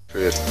kunkuba.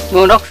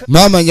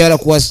 Maama njagala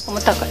kuwasa.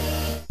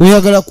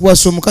 Oyagala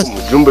kuwasa omukazi?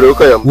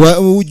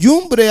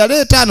 Ujumbure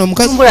yaleeta ano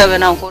omukazi.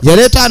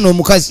 Yaleeta ano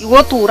omukazi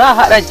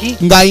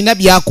ng'alina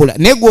byakola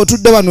naye gwe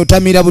otudde wano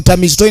otamira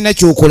butamizi tolina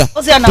kyokola.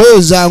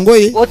 Toyoza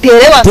ngoye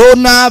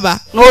tonaaba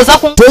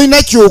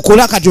tolina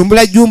kyokola kati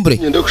ombula jumbure.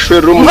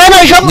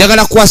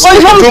 Njagala kuwasa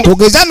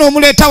togeza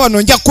n'omuleeta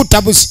wano nja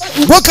kutta busi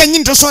gwe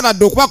kennyini tosobola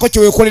dde okubaako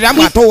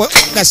kyeweekoleramu ate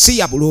nga si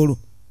ya buloolo.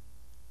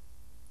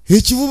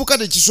 Ekivubuka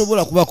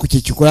tekisobola kubaako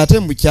kyekikola ate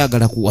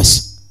mbukyagala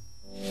kuwasa.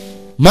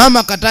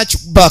 Maama kati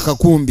akikuba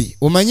akakumbi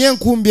omanye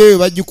enkumbi eyo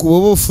bagikuba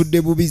oba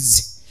ofudde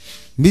bubizzi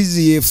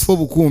mbizi yeefa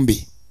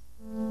obukumbi.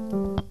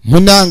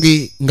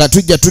 Munange nga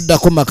tujja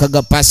tuddako maka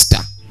ga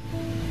pasita.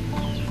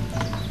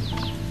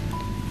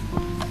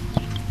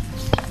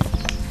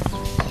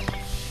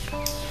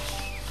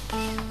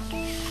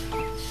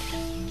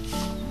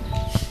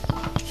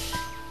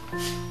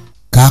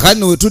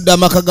 Kaakano we tudda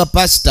amaka ga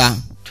pasita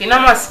tulina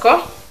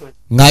masiko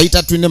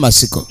ng'ayita tulina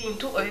masiko.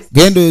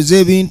 Genda oyoza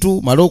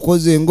ebintu mala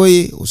okoza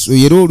engoye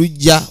osoyere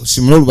olujja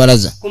osimule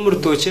olubalaza.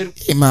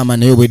 Maama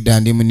naye obwedda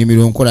ndi mu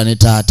nnimiro nkola ne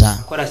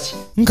taata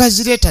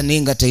nkazireeta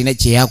naye nga talina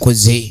kye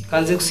yakoze.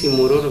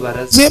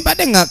 Nze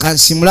mbadde nga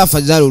kansimula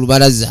afazaala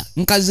olubalaza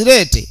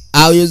nkazireete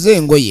ayoze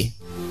engoye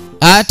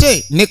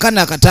ate ne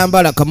kana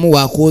akatambaala kamu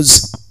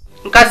waakoza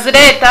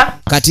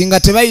kati nga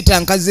tebayita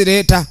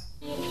nkazireeta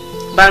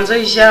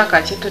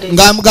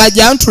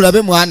ng'amugajja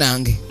ntulabe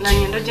mwanange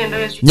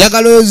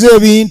njagala oyoze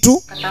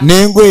ebintu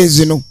n'engoye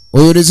zino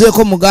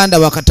oyolezeeko muganda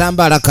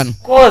wakatambaala kano.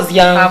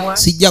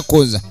 Sijja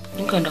kwoza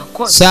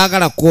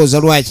saagala kwoza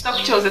lwaki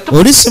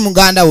oli si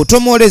muganda wo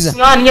tomwoleza.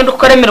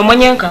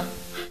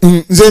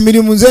 Nze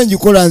emirimu nze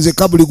ngikola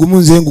nzekka buli gumu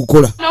nze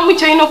ngukola.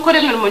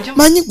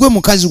 Manyi gwe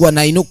mukazi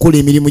wano alina okukola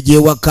emirimu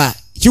gy'ewaka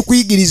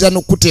kikuyigiriza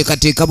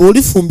n'okuteekateeka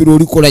bw'olifumbira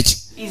olikola ki?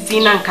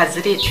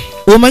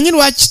 Omanyi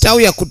lwaki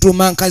kitaawo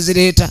yakutuuma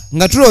nkazireeta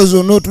nga tulowooza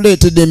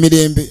onootuleetedde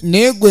emirembe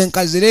naye gwe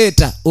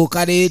nkazireeta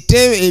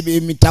okaleete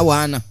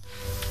emitawaana.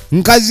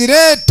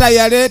 Nkazireeta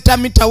yaleeta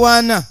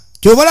mitawaana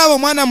ky'oba olaba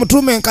omwana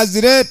mutuume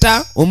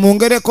nkazireeta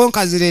omwongereko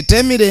nkazireeta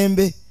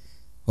emirembe.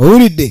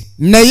 Owulidde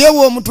naye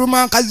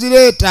bw'omutuuma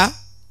nkazireeta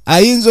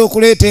ayinza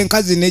okuleeta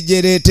enkazi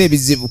negyereeta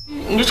ebizibu.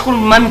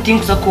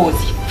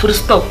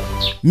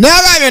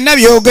 Naaba byonna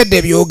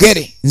byogedde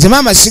byogere nze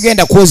maama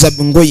sigenda kwoza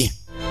ngoye.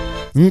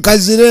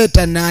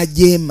 Nkazireeta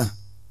n'ajeema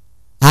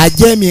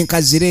ajeemye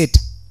nkazireeta.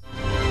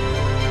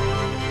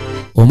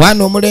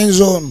 Omwana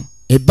omulenzi ono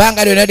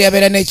ebbanga lyonna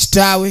lyabeera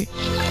n'ekitaawe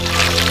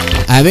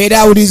abeera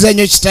awuliriza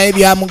nnyo kitaawe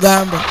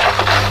byamugamba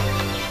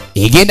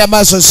egenda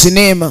maaso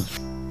sineema.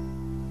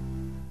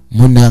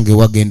 Munnange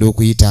wagenda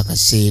okuyita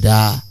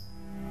akaseera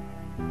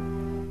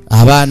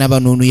abaana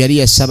bano ono yali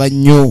yasaba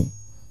nnyo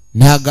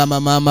n'agamba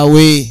maama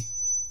we,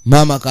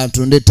 maama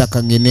kantunde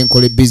ettaka ngende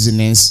nkole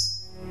bizinensi.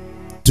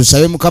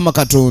 Tusabe Mukama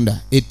Katonda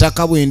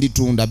ettaka bwe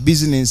nditunda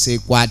bizinensi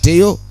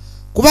ekwateyo,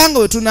 kubanga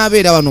bwe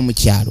tunaabeera wano mu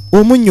kyalo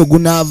omunnyo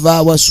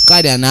gunaavaawa,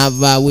 sukaali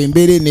anaavaawa,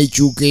 embeera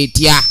eneekyuka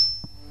etya.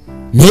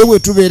 Naye bwe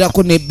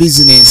tubeerako ne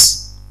bizinensi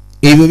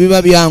ebyo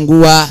biba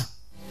byanguwa.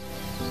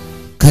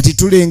 Kati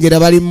tulengera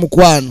bali mu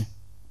mukwano,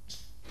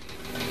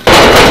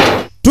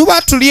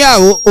 tuba tuli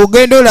awo,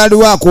 ogenda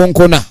olaliwo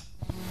akonkona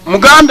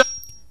Muganda.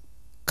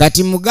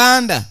 Kati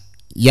Muganda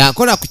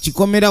yakola ku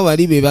kikomera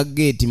wali be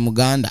baggeeti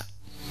Muganda.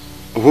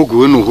 Obugo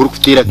wenu uhuru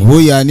kutera.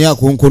 Obo yani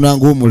akonkona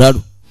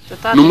ng'omulalu.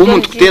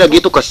 N'omuntu kutera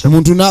geto kasa.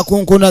 Omuntu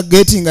n'akonkona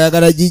geeti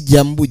ng'ayagala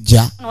gijja mu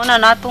bujja. Nona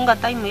natunga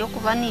time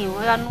yokuba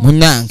niwe ano.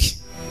 Munnange.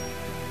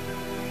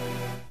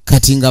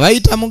 Kati nga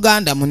bayita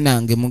Muganda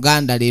munnange,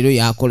 Muganda leero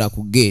yakola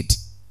ku geeti.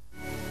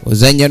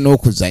 Ozannya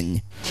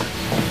n'okuzannya.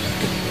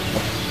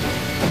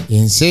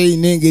 Ensi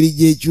eyina engeri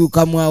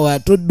gy'ekyukamu awo,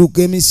 ate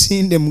odduka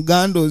emisinde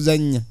Muganda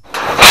ozannya.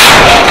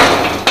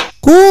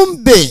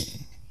 Kumbe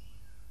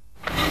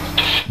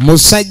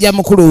musajja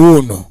mukulu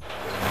wuuno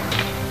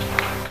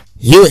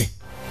yiwe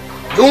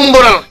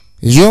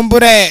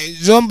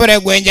Jumbure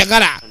gwe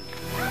njagala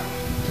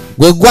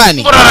gwe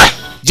gwani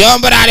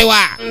Jumbure aliwa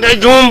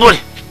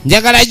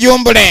njagala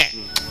Jumbure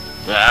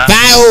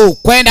vao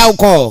kwenda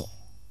huko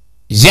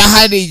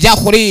jahadi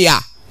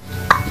jahuria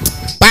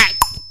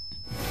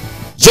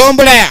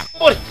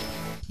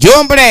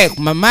Jumbure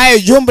mamayo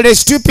Jumbure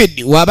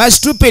stupid waba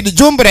stupid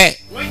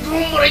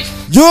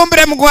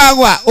Jumbure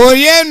mugwagwa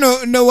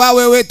orieno no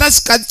wawewe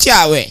tasikati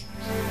kyawe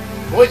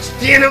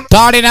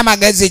toli na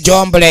magezi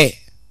Jumbure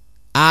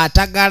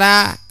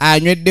atagala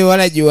anywedde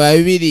walagi wa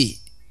bibiri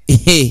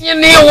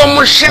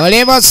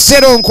oleba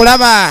sero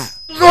nkulaba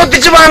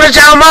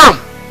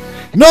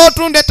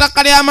n'otunda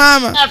ettaka lya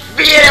maama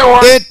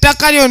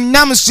ettaka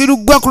lyonna musiru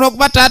gwa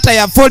kulokuba taata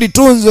yafa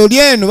olitunze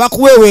olyeno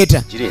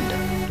bakuweweeta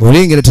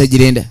olengera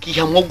tagirenda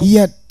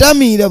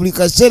yatamiira buli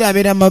kaseera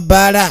abeera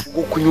mabaala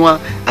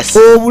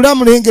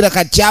obulamu lengera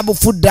kati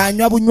abufudde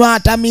anywa bunywa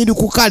atamiiri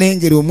ku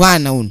kalengera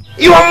omwana uno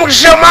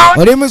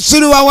oli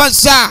musiru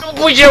wawasa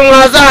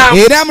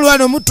era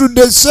mulwana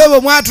omutudde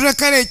essobo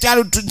mwatulekera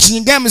ekyalo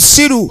kinga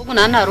musiru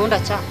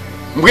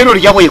mbweno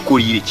lyabo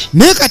yekolire ki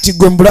naye kati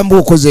gwe mu bulamu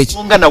bwokoze eki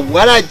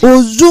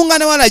ozunga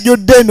ne wala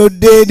gyodde eno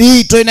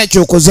dderi tolina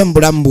kyokoze mu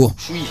bulamu bwo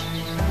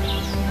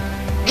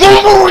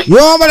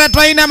yombala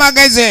tolina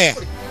magezi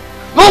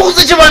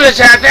n'okuze kibanda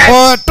kyate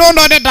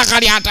otonda ode ettaka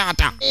lya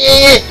taata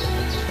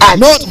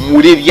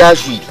mule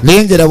byajwire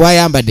lengera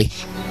bwayambadde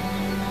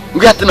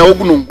ngate nawo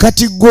guno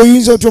kati gwe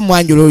oyinza otya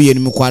omwanjula oyo yeni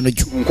mikwano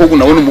gyo nkogu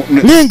nawo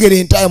lengera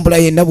entambula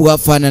yenna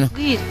bwafaanana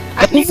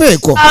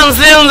nveeko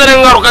ansinzire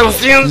ngaruka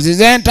nsinzi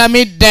nzize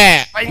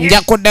ntamidde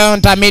nja kuddayo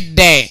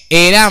ntamidde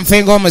era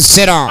nfe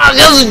ng'omusiro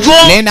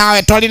naye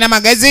naawe tolina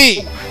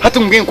magezi hati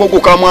muge nkogo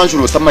ka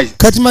mwanjula osamayizi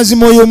kati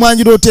mazima oyo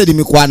omwanjula oteeri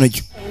mikwano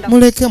gyo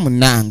muleke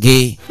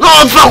munnange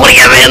n'ofa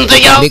kulya bintu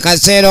byo buli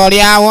kaseera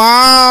olyawo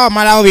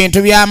omalawo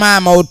bintu bya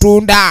maama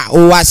otunda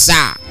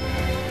owasa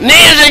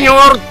nize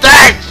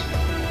nyorutaki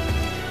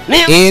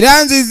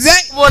era nzize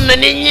bonna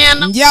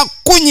ninyena nja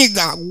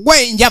kunyiga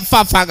gwe nja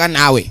fafaaga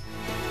naawe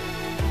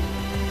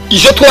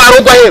ijo twara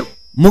ogwaheru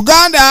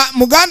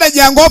muganda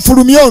jangu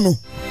ofulumya ono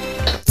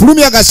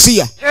fulumya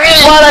gasiya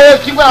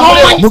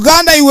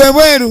muganda iwe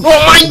bweru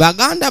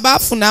baganda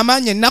bafuna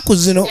amaanyi ennaku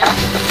zino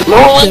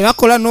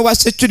tebakola n'obwa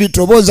security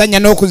oba ozanya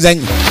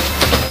n'okuzanya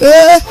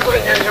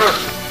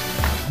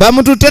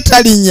bamutute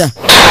talinya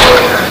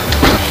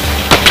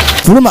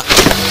fuluma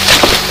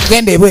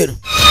genda ebweru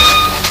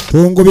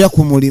tongobya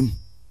ku mulimu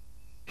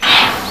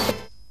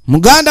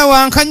muganda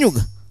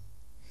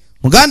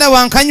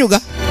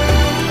wankanyuga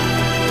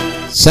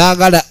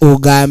saagala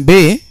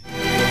ogambe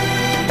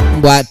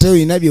bw'ate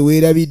olina bye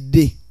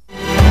weerabidde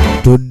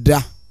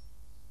todda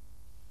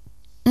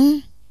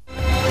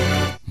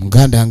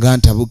muganda nga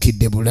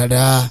ntabukidde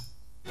bulala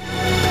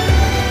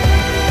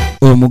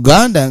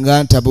omuganda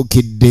nga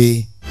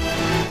ntabukidde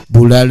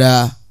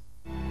bulala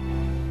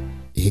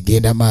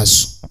egenda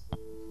maaso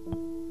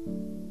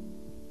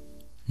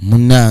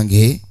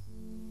munnange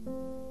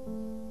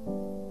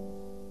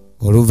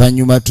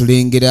oluvannyuma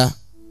tulengera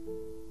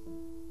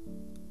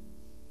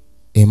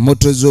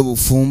emmoto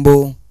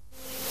z'obufumbo.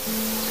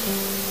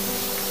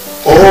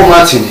 Oh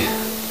Martin.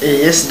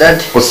 Yes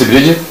dad.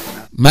 Possibility?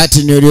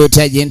 Martin oli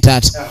otaje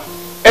ntaata.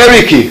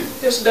 Eric.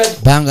 Yes dad.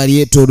 Banga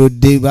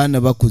lyetoolodde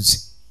baana bakuze.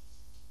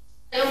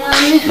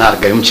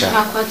 Nagari mcha.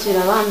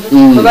 Akwatira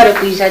bambe. Bare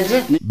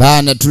kuijaje.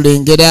 Baana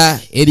tulengera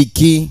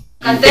Eric.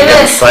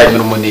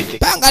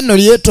 Banga nno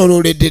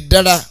lyetoolodde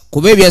ddala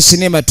kuba ebya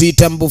sinema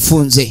tuyita mu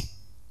bufunze.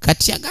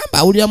 Kati agamba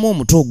awuliramu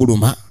omutwe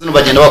oguluma. Zino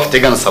bagenda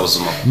bakutegana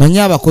sabuzuma.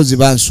 Manya abakozi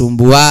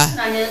bansumbuwa.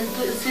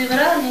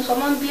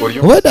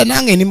 Weda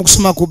nange ndi mu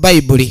kusoma ku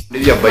Bayibuli.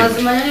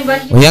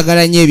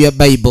 Oyagala nnyo ebya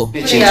Bayibuli.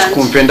 Ekintu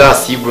kumpenda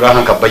asibura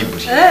hanka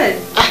Bayibuli.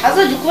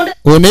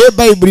 Ono ye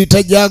Bayibuli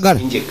tajagala.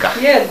 Njeka.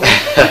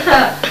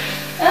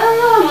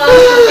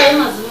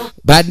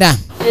 Bada.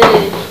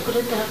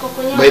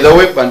 By the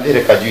way,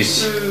 pandere ka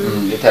juice.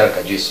 Letara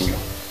ka juice nyo.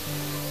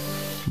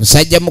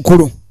 Musajja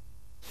mukulu.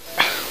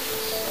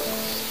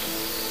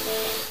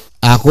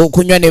 Ako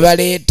kunywa ne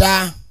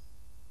baleeta.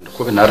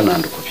 Ndukobe narina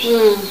ndukobe.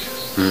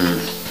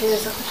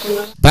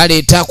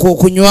 Baleeta ko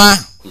kunywa.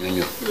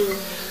 Nyonyo.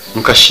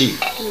 Nkashi.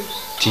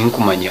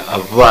 Tinkumanya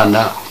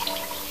abana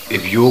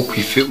ebyo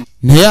kwife.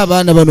 Naye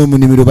abaana bano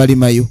munimiro bali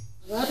mayo.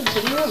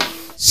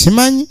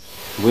 Simanyi.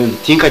 Bwe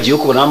tinka jiyo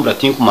kulambula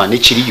tinkumanya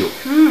ekiriyo.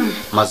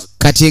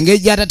 Kati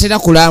engeri atatera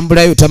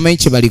kulambulayo tamanyi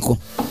kye baliko.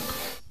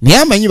 Naye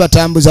amanyi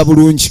batambuza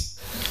bulungi.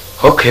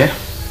 Okay.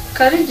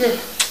 Karije.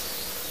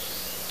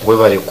 Gwe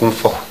bale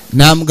kumfaho.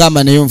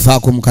 Namugamba naye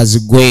nfaako mukazi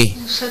gwe.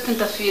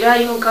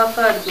 Ntafirayo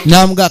nkafarje.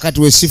 Namuga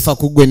kati we sifa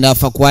kugwe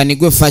nafa kwani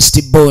gwe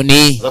first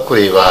born.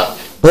 Zakureba.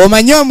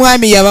 Omanyi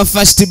omwami yaba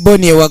first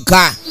born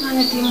ewaka.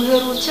 Nani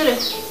timwerukire.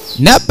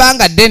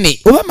 Nabbanga ddene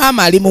oba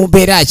maama ali mu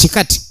mbeera ki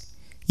kati?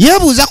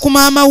 Yeebuuza ku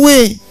maama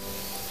we.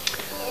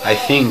 I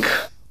think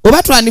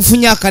Oba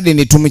twanifunye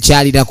akadene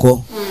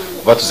tumukyalirako.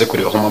 oba tuze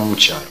kureba homa mu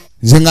kyalo.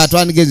 Nze nga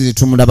twanigeze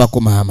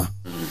tumulabako maama.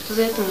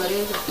 Tuze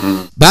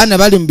tumarebe. Baana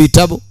bali mu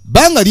bitabo.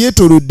 Banga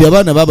lyetolodde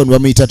abaana babano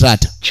bamuyita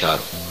taata. Kyalo.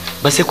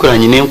 Base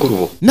kuranye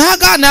n'enkurubo.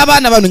 Naagaana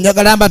abaana bano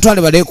njagala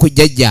mbatwale bale ku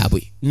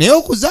jjajjaabwe. Naye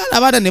okuzaala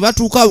abaana ne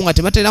batuukaawo nga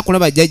tebatera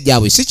kulaba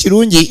jjajjaabwe si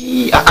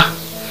kirungi.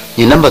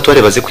 Nyina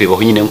mbatwale baze kureba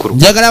ho nyine enkurubo.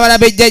 Njagala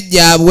balabe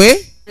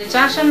jjajjaabwe.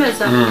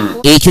 Cyashemeza.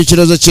 Ekyo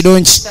kirozo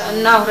kirungi.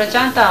 Nahura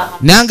cyanta.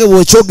 Nange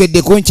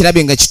bw'okyogeddeko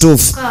nkirabe nga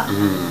kituufu.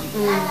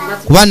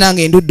 Kuba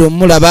nange ndudde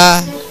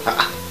omulaba.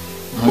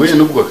 Mwe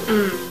nubwo.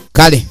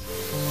 Kale.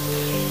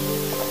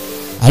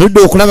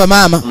 Aludde okulaba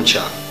maama.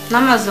 Mukyalo.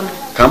 Namazumu.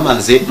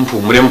 Kamanze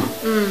mpumulemu.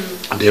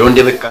 Leero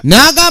ndebeka.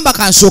 N'agamba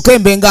kansooke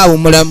mbe ngaawo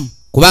omulamu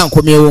kuba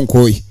nkomyewo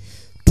nkooyi.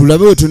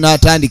 Tulabe we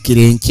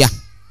tunaatandikira enkya.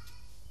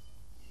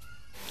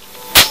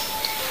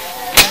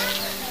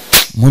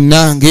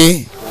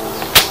 Munnange.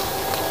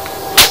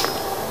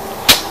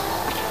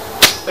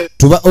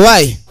 Tuba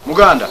owaaye.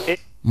 Muganda.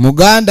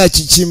 Muganda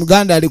kiki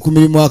muganda ali ku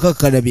mirimu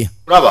akakalabya.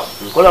 Raba.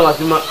 Nkola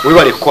mazima.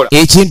 Webale kukola.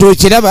 Ekintu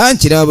okiraba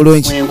nkiraba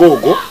bulungi.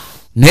 Mwengogo.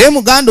 Naye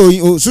muganda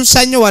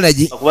osusa nnyo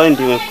walagi. Akuba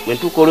ndi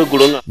wentuko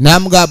olweggulo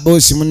Namuga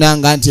bosi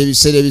munanga nti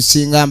ebiseera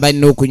ebisinga mba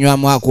nina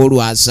okunywamu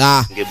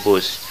akoolwasa. nge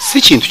boss.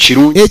 Si kintu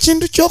kirungi.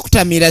 Ekintu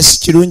ky'okutamira si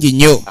kirungi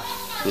nnyo.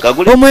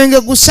 Ngagule Omwenge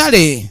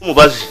gusale.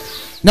 mubazi.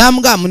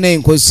 Namuga munaye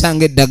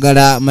nkozesanga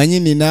eddagala manyi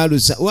nina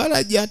alusa.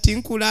 Walagi ati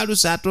nkula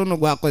alusa ate ono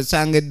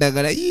gwakozesanga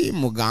eddagala.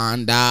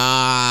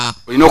 Muganda.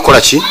 Olina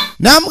okukola ki?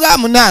 Namuga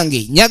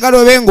munange njagala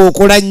obe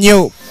ng'okola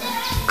nnyo.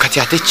 Kati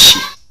ate ki?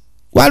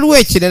 Waliwo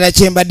ekirala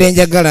kye mbadde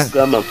njagala.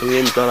 Gamba nfunye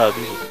emitwalo 2.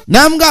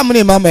 Namuga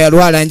mune maama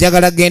yalwala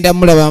njagala genda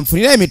mulaba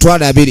nfunira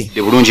emitwalo 2.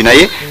 De bulungi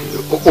naye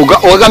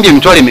ogambye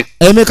emitwalo emeka.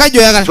 Emeka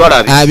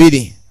gy'oyagala?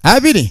 2.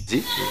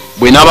 2.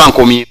 Bwe naaba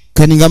nkomye.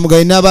 Kani nga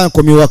mugayi n'aba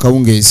nkomyewo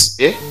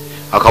akawungeezi.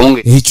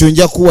 Akawunge. Ekyo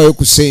nja kuwayo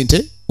ku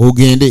ssente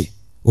ogende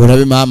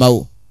olabe maama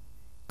wo.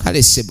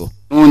 Kale ssebo.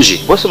 Bulungi.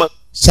 Boss ma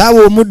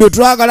Saawa omuddo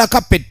twagala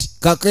kapeti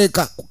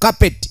kakeeka ku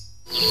kapeti.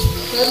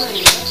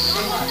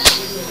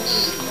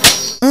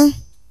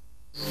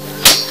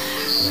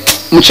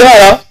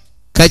 Mukyala.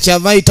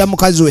 Kakyava ayita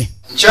mukazi we.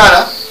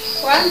 Mukyala.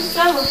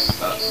 Wansawo.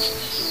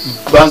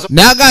 Banzo.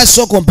 Naaga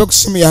sooka ompe ku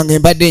simu yange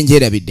mbadde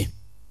ngyerabidde.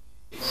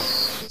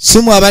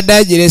 Simu abadde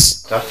agirese.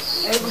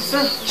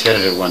 Egusa.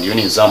 Kyererwa ndiyo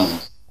ninzamu.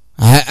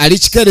 Ali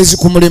kikerezi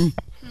ku mulimu.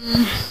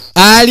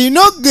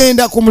 Alina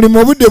okugenda ku mulimu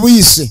obudde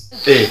buyise.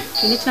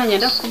 Kini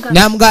kyanyenda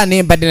kugamba. Namugaa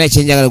naye mbadde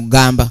nakye njagala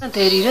kugamba.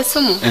 Nterire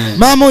somo.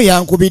 Maama oyo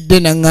yankubidde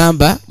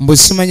naŋŋamba mbu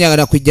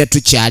simanyagala kujja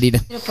tukyalira.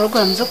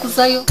 Program zo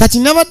kuzayo. Kati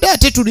nabadde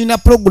ate tulina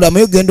pulogulaamu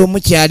ey'ogenda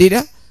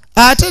omukyalira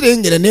ate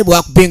lengera naye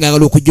bwakubbe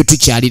ng'agala okujja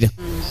tukyalira.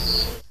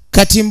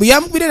 Kati mbu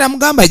yamugwire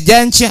namugamba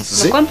ajja nkya.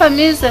 Mukompa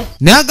mize.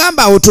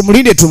 N'agamba awo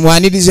tumulinde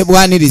tumwanirize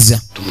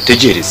bwaniriza.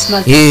 Tumutegereze.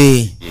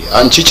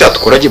 Anchi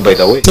kyatukola gye by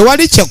the way.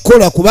 Tewali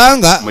kyakkola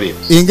kubanga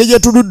engeri gye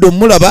tuludde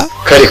omulaba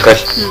kale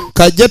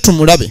kajja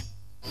tumulabe.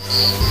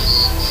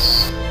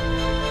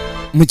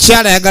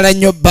 Mukyala ayagala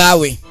nnyo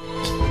bbaawe.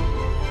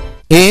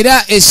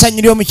 Era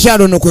essanyu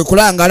ly'omukyala ono kwe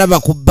kulanga alaba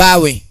ku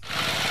bbaawe.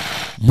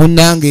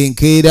 Munnange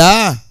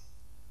enkeera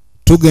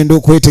tugenda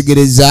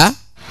okwetegereza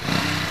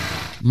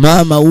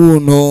maama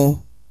wuuno.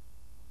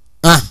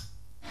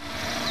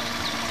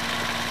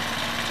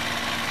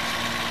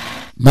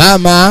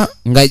 Maama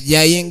ng'ajja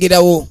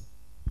ayingirawo.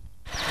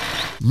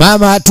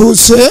 Maama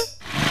atuuse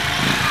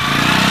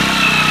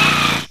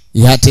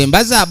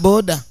yatembaza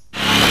boda.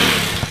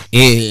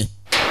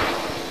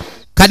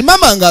 Kati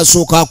maama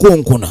ng'asooka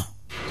akunkuna.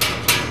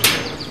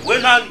 Gwe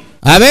nani?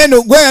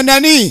 Abeeno gwe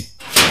nani?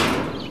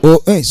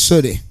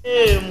 Sorry.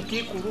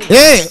 Mukikuru.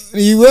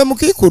 Iwe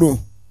mukikuru.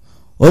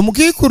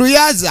 Omukikuru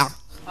yaza.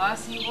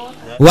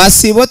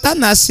 Wasibota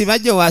nasiba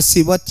gye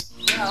wasibota.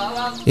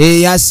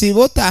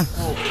 Yasibota.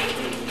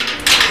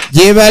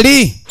 Gye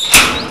bali.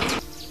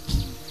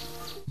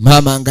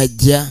 Maama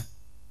ng'ajja.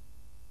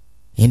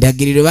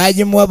 Endagiriro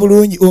baagimuwa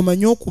bulungi.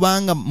 Omanyi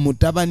okubanga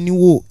mutabani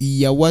wo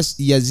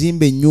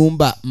yazimba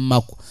ennyumba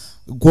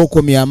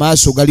kwokomya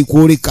amaaso gali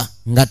kwoleka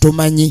nga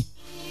tomanyi.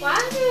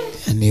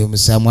 ne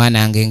omusa mwana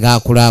wange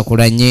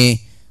ng'akulaakulanye.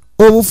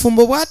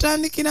 Obufumbo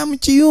bwatandikira mu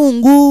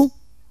kiyungu.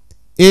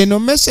 Eno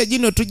message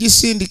ino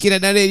tugisindikira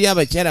ddala eri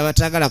abakyala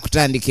batagala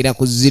kutandikira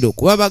ku zero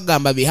kuba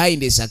bagamba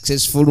behind a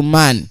successful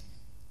man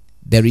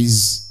there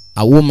is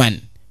a woman.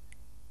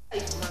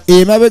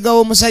 Emabega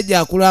w'omusajja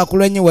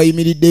akulaakulanye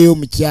wayimiriddeyo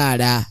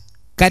omukyala.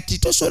 Kati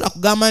tosobola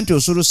kugamba nti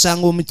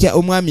osolusanga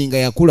omwami nga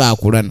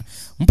yakulaakulana.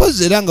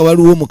 Mpozi era nga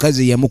waliwo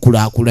omukazi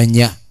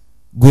yamukulaakulanya.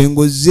 Gwe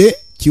ngoze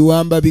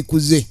kiwamba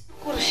bikuze.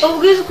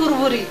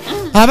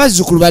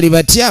 Abazzukulu bali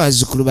batya?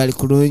 Abazzukulu bali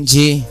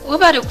kulungi.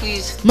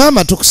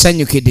 Maama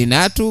tukusanyukidde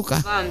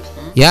n'atuuka.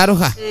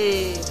 Yaruha.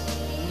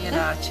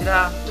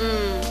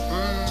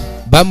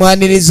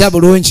 Bamwaniriza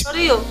bulungi.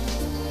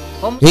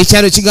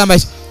 Ekyalo kigamba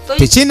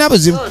tekirina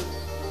buzibu.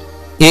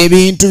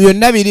 Ebintu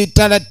byonna biri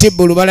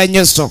taratibbu lubala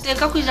nyoso.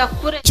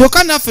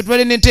 Kyokka naffe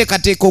tubalina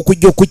enteekateeka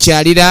okujja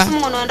okukyalira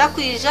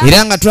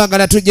era nga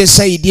twagala tujja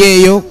esayidi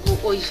eyo.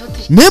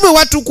 Naye bwe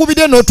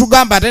watukubire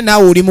n'otugamba ate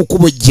naawe oli mu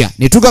kubojja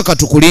ne tugaka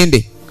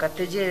tukulinde.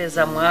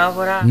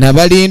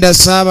 Nabalinda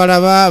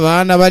saabalaba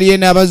abaana bali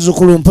eno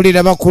abazzukulu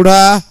mpulira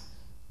bakula.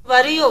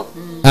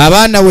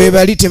 Abaana we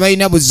bali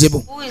tebalina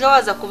buzibu.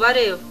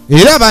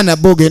 Era abaana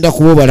bo ogenda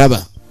kuba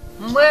obalaba.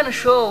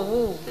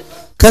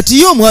 Kati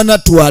ye omwana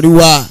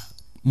twaliwa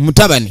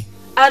mutabani.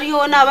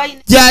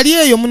 Gyali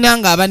eyo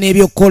munanga aba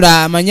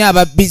n'ebyokukola amanyi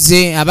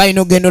ababbize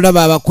abalina ogenda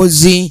olaba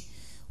abakozi.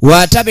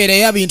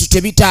 Watabeerayo ebintu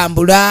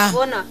tebitambula.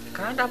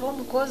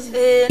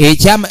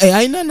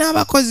 Alina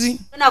n'abakozi.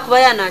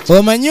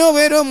 Omanyi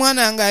obeera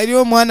omwana nga eri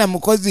omwana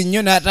mukozi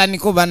nnyo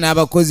n'atandika oba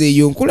n'abakozi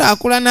eyo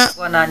nkulaakulana.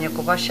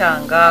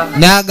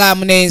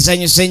 N'agamba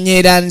n'ensanyusa ennyo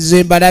era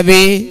nze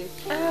mbalabe.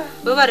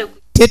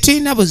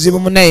 Tetulina buzibu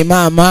munaye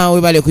maama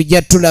webale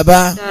kujja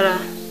tulaba.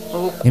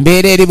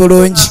 Embeera eri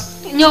bulungi.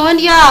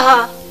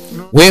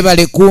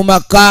 Webale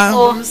kuumaka.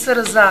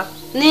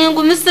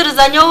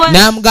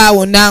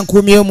 Namugaawo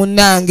nankumye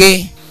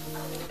omunnange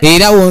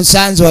era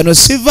wonsanze wano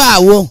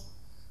sivaawo.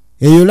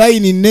 Eyo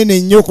layini nnene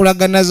nnyo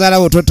okulaga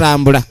Nazaalawo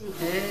totambula.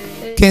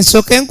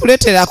 Kensooke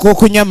nkuleeterako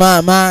okunywa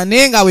maama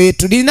naye nga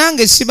weetuli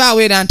nange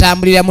sibaawo era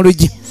ntambulira mu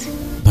luggi.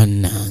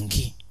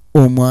 Bannange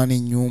omwana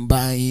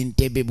ennyumba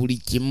entebe buli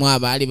kimu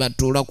abaali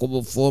batuula ku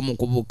bufoomu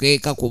ku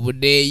bukeeka ku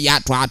budeeya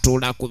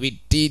twatuula ku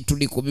biti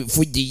tuli ku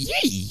bifugi.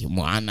 Yeyi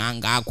mwana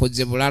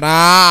ng'akoze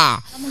bulala.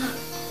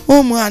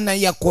 Omwana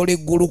yakola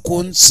eggulu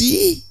ku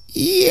nsi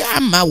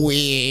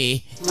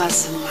yamawe.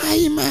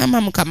 Ayi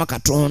maama Mukama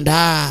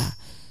Katonda.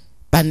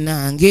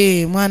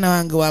 Bannange mwana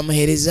wange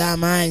wamuhereza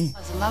amaanyi.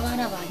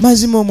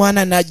 Mazima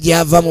omwana najja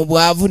ava mu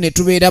bwavu ne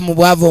tubeera mu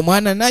bwavu.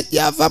 Omwana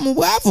najja ava mu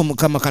bwavu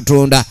Mukama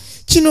Katonda.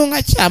 Kino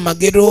nga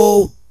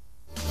kyamagero.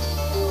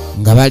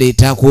 Nga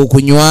baleetako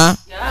okunywa.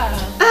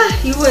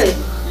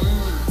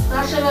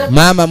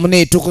 Maama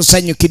mune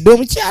tukusanyukidde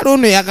omukyalo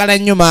ono yagala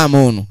nnyo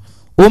maama ono.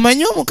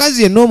 Omanyi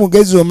omukazi yenna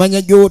omugezi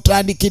omanya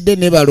gy'otandikidde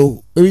ne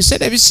balo.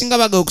 Ebiseera ebisinga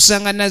baga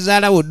okusanga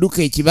Nazaalawo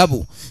odduka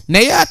ekibabu.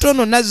 Naye ate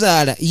ono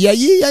Nazaala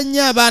yayiiya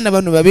nnyo abaana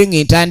bano babe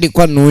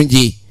ng'entandikwa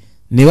nnungi.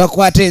 Ne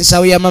bakwata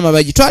ensawo ya maama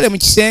bagitwale mu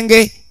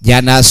kisenge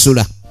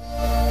gy'anaasula.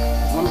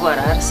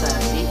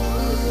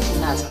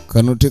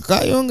 Kano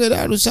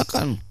tekayongera alusa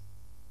kano.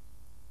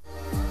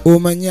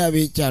 Omanyi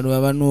ab'ekyalo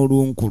baba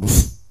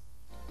n'olunkulufu.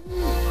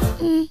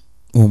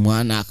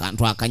 Omwana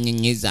akantu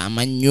akanyenyeza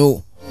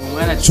amannyo.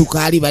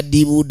 Sukaali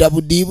badibuuda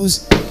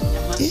budiibuzi.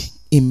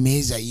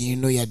 Emmeeza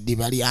yino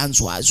yaddiba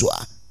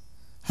lyanswaswa.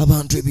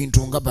 Abantu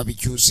ebintu nga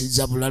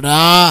babikyusizza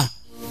bulala.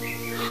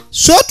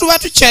 So tuba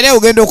tukyali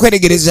ogenda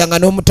okweregereza nga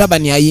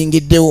n'omutabani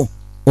ayingiddewo.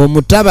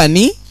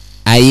 Omutabani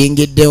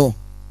ayingiddewo.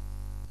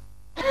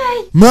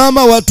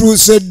 Maama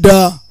watuuse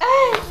dda.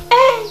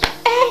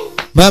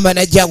 Maama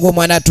najjanga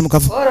omwana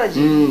atumukafu.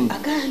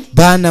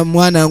 Baana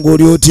mwana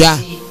ng'oli otya?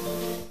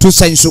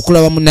 Tusanyusa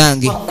okulaba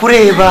munange.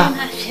 Kureba.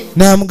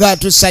 Namuga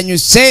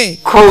tusanyuse.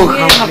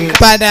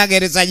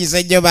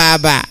 Panageresanyise nnyo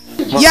baaba.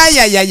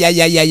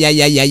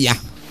 Ya.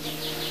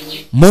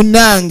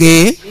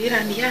 Munange.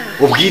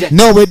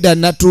 N'obwedda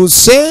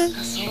natuuse.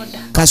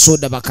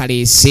 Kasoda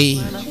bakaleese.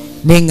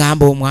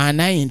 Neŋŋamba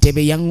omwana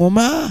entebe ya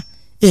ŋŋoma.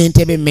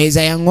 Entebe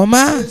meeza ya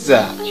ŋŋoma.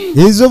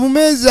 Ezo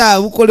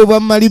bumeeza bukolebwa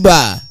mu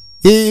maliba.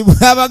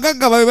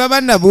 Abagagga babe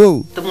baba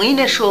nabo.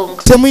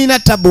 Temuyina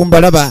tabu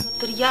mbalaba.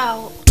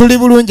 Tuli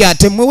bulungi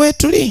ate mmwe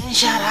weetuli.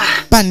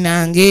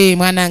 Bannange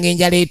mwanange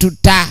enjala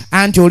etutta.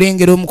 Anti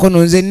olengera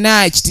omukono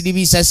nzenna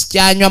ekitiribiisa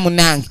sikyanywa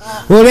munange.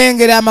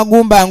 Olengera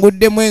amagumba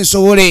nguddemu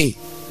ensobole.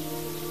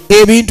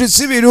 Ebintu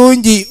si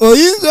birungi.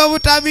 Oyinza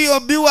obutabi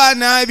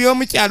obiwaana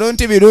ebyomukyalo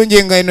nti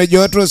birungi nga eno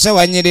gy'otuuse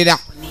wanyirira.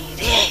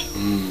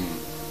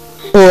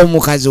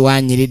 Omukazi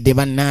wanyiridde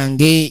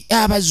bannange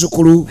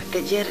abazzukulu.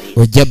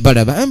 Ojja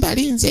balaba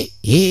mbalinze.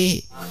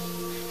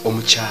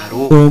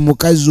 Omukyalo.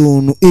 Omukazi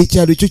ono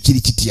ekyalo kyo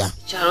kiri kitya?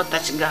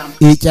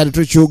 Ekyalo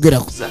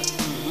tokyogerako.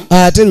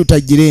 Ate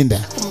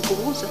Lutagirenda.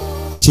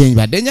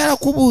 Kyenbadde njala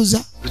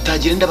kubuuza.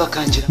 Lutagirenda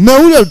bakanjira.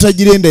 Nawulira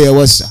Lutagirenda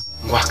yawasa.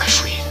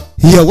 Ngwakashwera.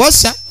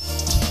 Yawasa.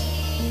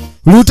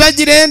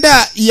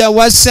 Lutagirenda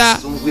yawasa.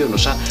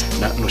 bagwira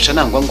nosha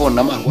nangwa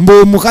ngona mangwa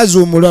mbo mukazi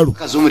omulalu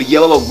kazi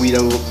omuriya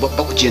babagwira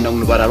bakugenda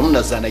ngo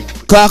bararunda za night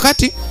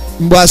kakati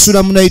mbo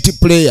asula mu night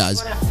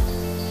players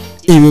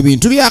ebyo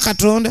bintu bya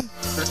Katonda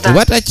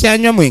tebata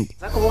kyanywa mwenge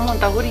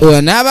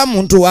onaba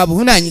muntu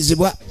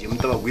wabuvunanyizibwa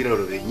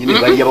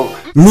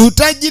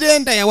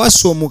Lutajirenda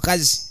yawasa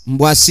omukazi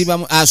mbo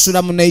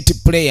asula mu night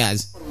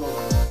players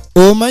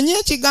omanye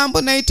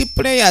ekigambo night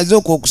players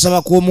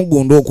okusaba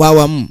kw'omugundo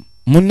okwawamu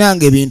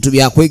munange ebintu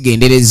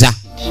byakwegendereza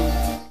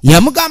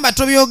yamugamba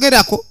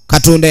tobyogerako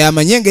Katonda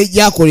yamanye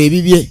engeri akola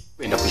ebibye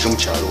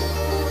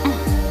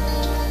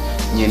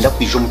nyenda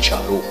kwijo mu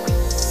kyalo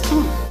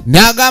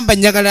n'agamba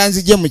njagala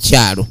nzije mu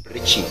kyalo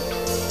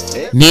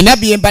nina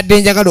bye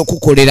mbadde njagala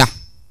okukolera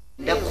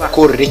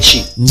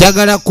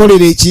njagala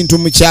kukolera ekintu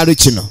mu kyalo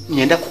kino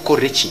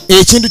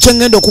ekintu kye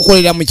ngenda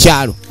okukolera mu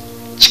kyalo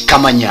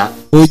kikamanya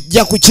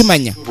ojja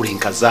kukimanya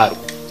bulenkazaro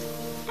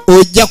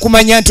ojja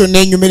kumanya nti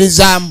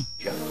onenyumirizaamu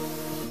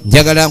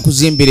njagala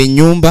nkuzimbira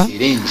ennyumba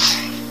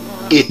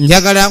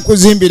njagala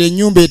nkuzimbira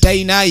ennyumba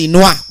etalina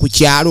ayinwa ku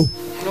kyalo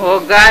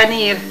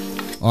oganira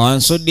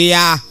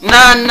onsudya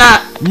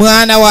nana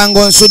mwana wange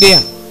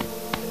onsudya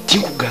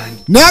tinkugani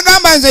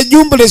n'agamba nze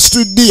jumbule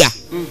studia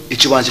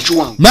ekibanja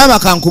kiwangu maama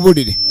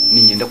kankubulire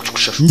ninyenda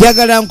kukikusasula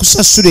njagala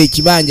nkusasula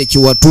ekibanja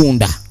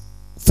kiwatunda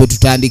ffe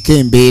tutandike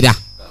embeera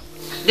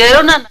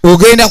leero nana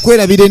ogenda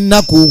kwerabira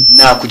ennaku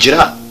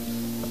nakugira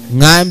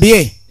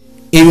ngambye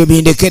ebyo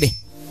bindekere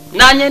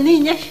nanye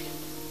ninye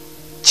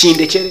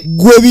kindekere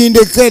gwe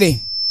bindekere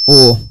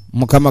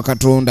mukama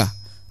Katonda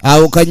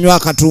awo kanywa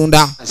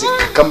Katonda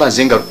kamba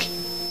nzengaruke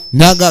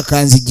naga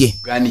kanzije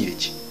ganire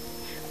ki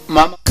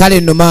mama kale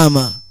no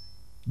maama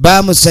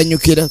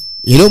bamusanyukira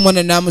era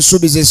omwana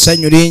namusuubiza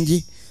essanyu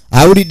lingi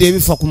awulidde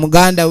ebifa ku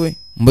muganda we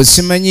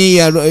mbusimanyi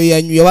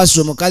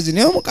yawasa omukazi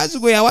naye omukazi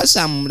gwe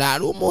yawasa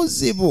mulala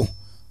omuzibu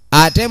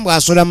ate mbw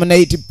asola mu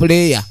night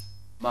player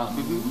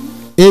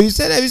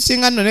ebiseera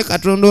ebisinga nno ne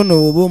Katonda ono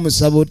oba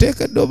omusaba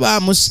oteekedde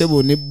obaamu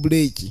ssebo ne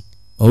buleeki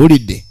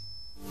owulidde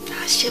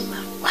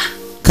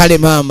kale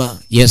maama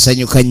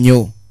yasanyuka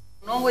nnyo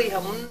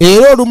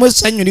era olumu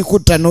essanyu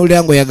likutta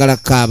n'olira ng'oyagala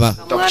kaaba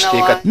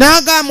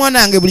n'agamba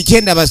mwanange buli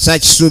kyendaba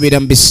saakisuubira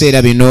mu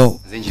biseera bino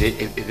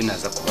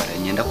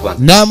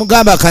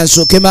n'amugamba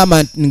kansooke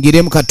maama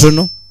ngiremu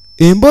katono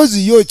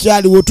emboozi yo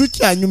okyaliwo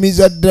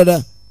tukyanyumiza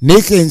ddala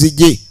naye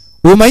kenzije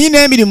omanyi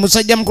n'emirimu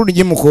musajja mukulu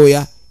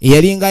gimukooya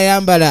eyalinga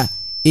yambala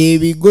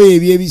ebigoye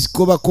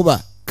ebyebikobakoba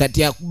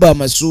kati akuba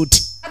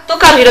amasuuti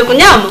tokarire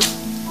kunyama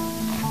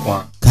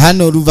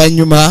kaana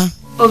oluvannyuma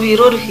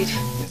obiro oluhire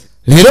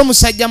leero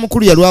omusajja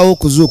mukulu yalwawo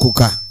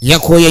okuzuukuka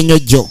yakooye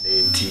nyojjo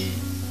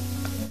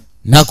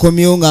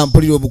nakomyewo nga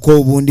mpulira obuko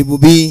obundi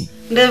bubi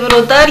ndebera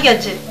otalya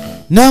gye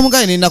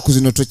n'amugane n'ennaku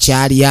zino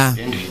tokyalya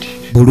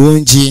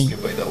bulungi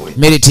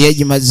mmere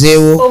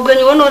teyagimazeewo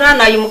obugenyi wona ora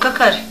nayimuka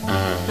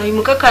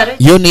kare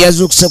yo ne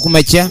yazuukuse ku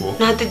makya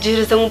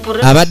nategereza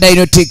mupure abadde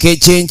alina oteeka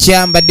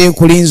ekyenkya mbadde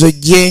nkulinza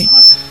ojje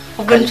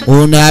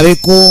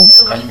onaabeko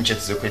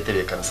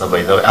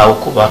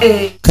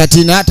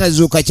kati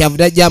n'atazuuka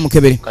kyavudde ajja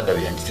amukebere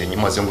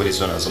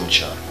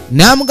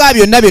n'amugaba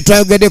byonna bye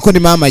twayogeddeko ne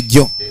maama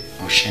jjo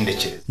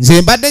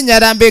nze mbadde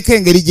nyalambeeko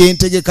engeri gye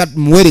ntegeka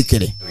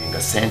muwerekere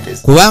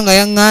kubanga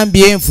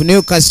yaŋŋambye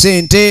nfuneyo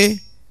kasente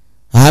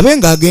abe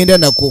ng'agenda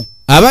nako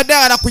abadde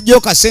agala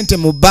kujjayo kasente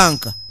mu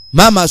banka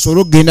maama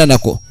asobole okugenda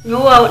nako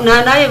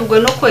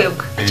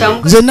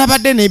nze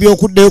nabadde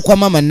n'ebyokuddeyo kwa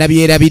maama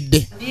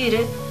nabyerabidde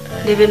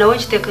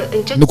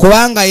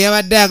kubanga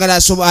yabadde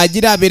agala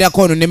agira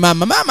abeerako ono ne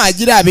maama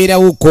agira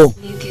abeerawuko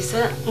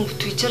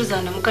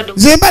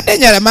nze mbadde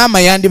nyala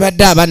maama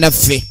yandibadde aba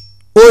naffe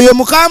oyo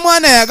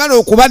mukamwana yagala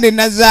okuba ne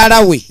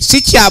nazaala we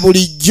si kya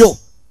bulijjo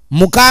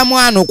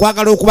mukamwana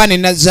okwagala okuba ne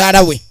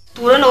nazaala we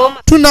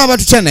tunaaba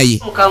tutya naye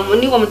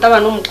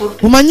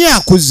mumanyi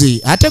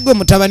akuze ate gwe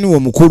mutabani we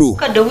omukulu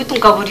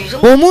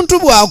omuntu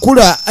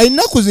bw'akula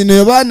ennaku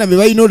zino abaana be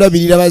balina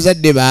olabirira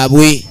bazadde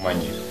baabwe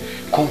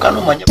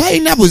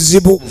talina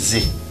buzibu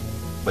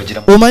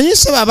omanyi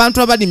sebe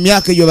abantu abali mu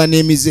myaka eyo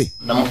baneemize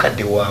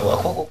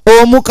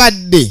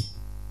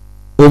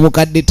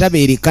omukadde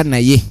tabeereka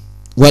naye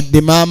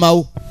wadde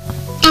maamawo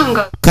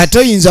kati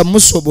oyinza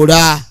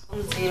musobola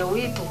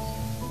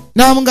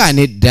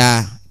n'amugaana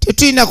edda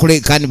tetulina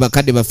kulekani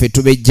bakadde baffe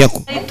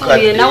tubejjako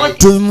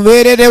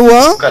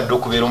tumubeererewo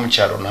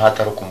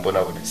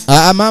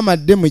maama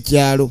adde mu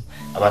kyalo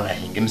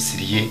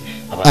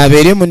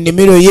abeere mu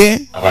nnimiro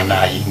ye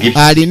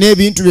alina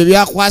ebintu bye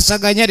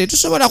byakwasaganya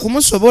tetusobola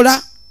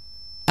kumusobola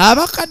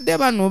abakadde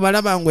bano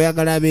balaba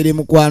ng'oyagala abeere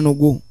mukwano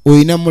gwo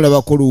olina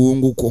mulabako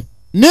luwunguko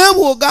naye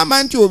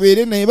bw'ogamba nti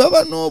obeere naye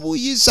baba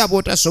n'obuyisa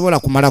bw'otasobola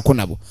kumalako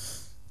nabo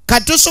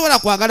kati tosobola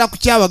kwagala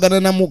kukyawagana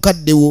na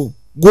mukaddewo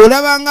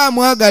gw'olaba nga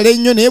amwagala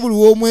ennyo naye buli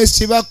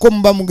w'omwesibako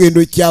muba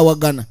mugenda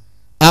okyawagana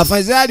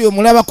afazaali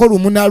omulabako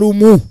lumu na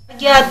lumu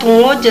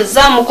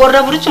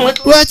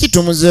lwaki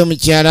tumuze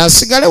omukyala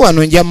asigale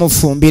wano nja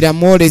mufumbira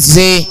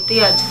mwoleze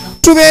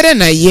tubeere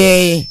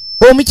naye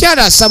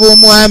omukyala asaba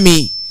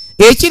omwami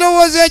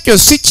ekirowoozo ekyo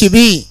si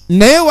kibi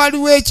naye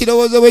waliwo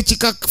ekirowoozo bwe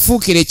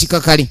kikafuukira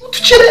ekikakali.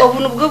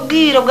 Obuno bwo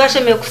bwire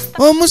bwashemeye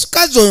kusta.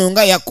 Omukazi oyo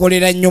nga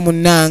yakolera nnyo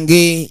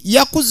munnange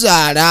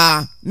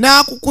yakuzaala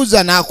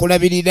n'akukuza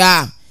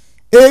n'akulabirira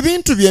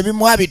ebintu bye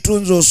bimu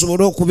abitunze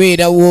osobola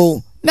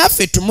okubeerawo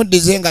naffe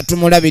tumuddize nga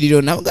tumulabirira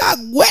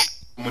onagagwe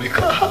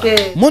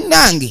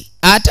munnange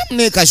ate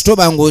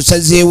muneekasitoba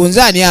ng'osazeewo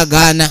nze ani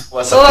agaana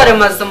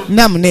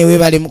namuneewe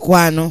bale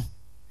mukwano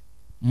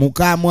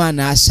muka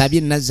mwana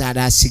asabye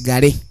nazaala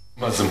asigale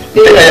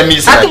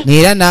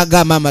era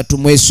n'agamba amatu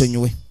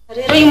mwesonyiwe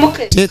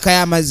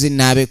teekayo amazzi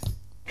nnaabeko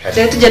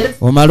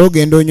omala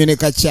ogenda onyone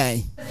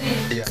kacyayi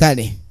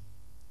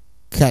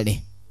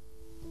kale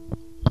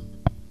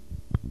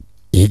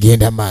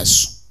egenda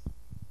maaso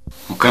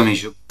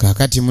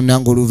kakati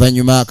munange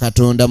oluvannyuma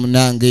katonda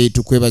munange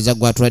tukwebaza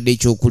gwatwadde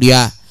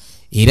ekyokulya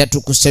era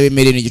tukusaba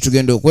emmere eno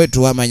gyetugenda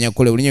okwetuwa amanya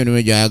kole bulinnya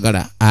emirimu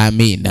gy'ayagala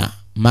amiina.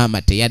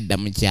 Maama teyadda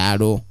mu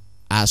kyalo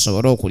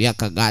asobole okulya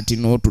kagaati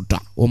n'otuta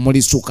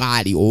omuli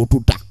sukaali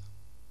otuta.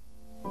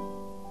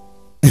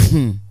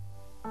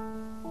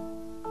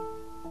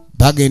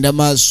 Bagenda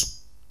maaso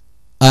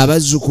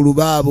abazzukulu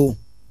baabo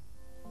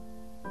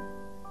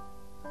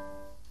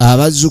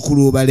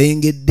abazzukulu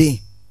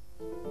balengedde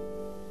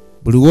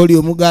buli woli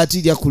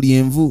omugaati lya ku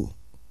lyenvu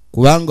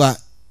kubanga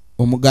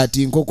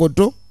omugaati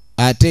nkokoto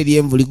ate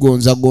eryenvu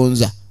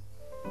ligonzagonza.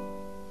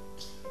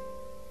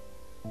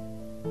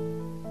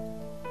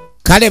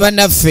 Kale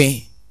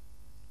bannaffe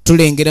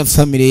tulengera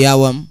famire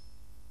y'awamu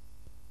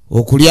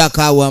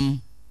okulyako awamu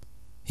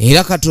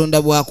era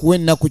katonda bw'akuwa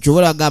ennaku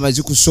kyobalaga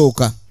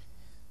zikusooka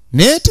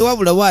naye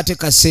tewabulawo ate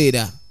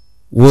kaseera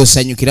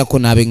w'osanyukirako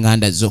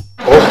n'ab'eŋŋanda zo.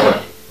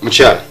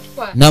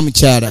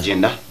 Namukyala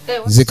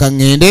zika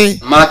ŋŋende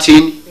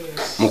Martin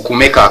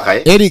mukumeka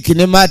akaye Eric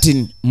ne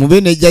Martin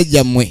mube ne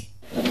jjajja mmwe.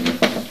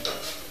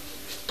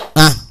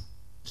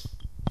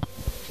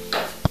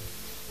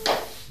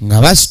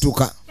 Nga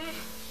basituka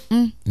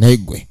naye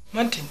ggwe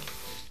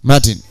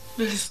Martin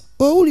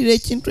owulira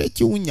ekintu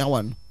ekiwunya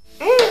wano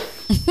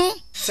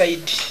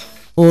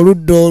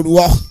oludda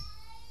olwo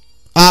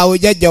awo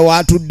jjajja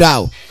waatudde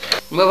awo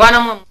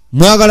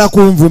mwagala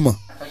kunvuma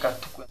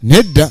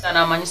nedda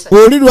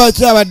oli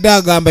lwaki abadde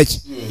agamba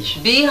ki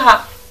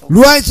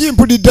lwaki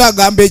mpulidde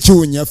agamba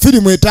ekiwunya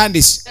firimu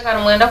etandise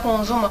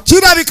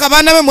kirabika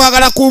baana be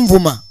mwagala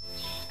kunvuma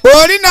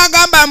oli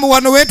n'agamba mbu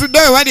wano weetudde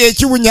we wali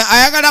ekiwunya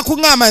ayagala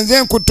kuŋŋamba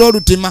nze nkutta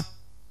olutima.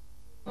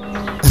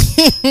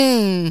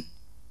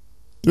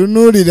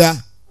 Tunuulira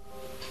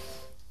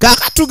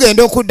kaka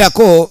tugenda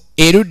okuddako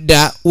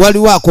erudda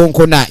waliwo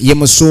akonkona ye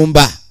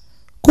musumba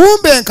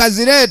kumbe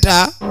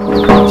enkazireeta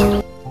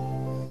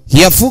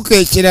yafuuka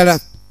ekirala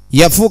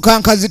yafuuka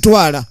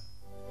nkazitwala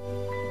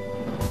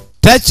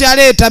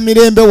takyaleeta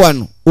mirembe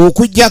wano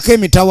okuggyako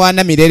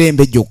emitawaana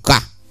mirerembe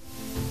gyokka.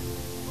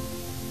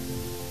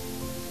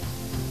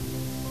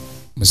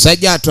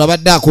 Musajja atu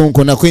abadde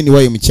akonkona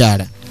kweniwayo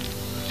mukyala.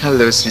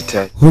 Hello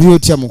sweetheart. Oli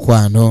otya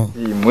mukwano?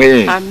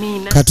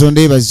 Amina.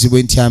 Katonda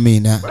ebazibwe nti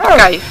amiina.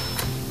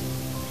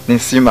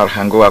 Nsima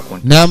ruhango wako.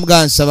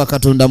 Namga nsaba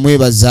katonda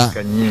mwebaza.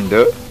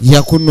 Kanyindo.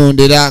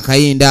 Yakunondera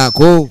akayinda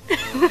ako.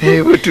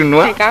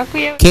 Butunwa.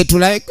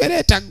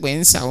 Ketulaekereta gwe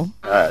nsawo.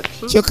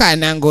 Kyokka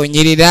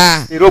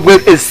nangonyirira.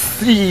 Robwe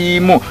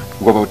esimu.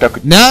 Ngoba utaku.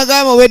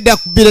 Nagamba wedda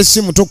kubira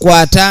essimu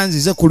tukwata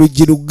nzize ku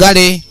luggi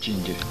luggale.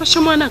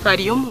 Omwana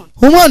kali omu.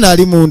 Omwana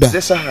ali munda.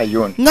 Zesa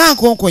hayona.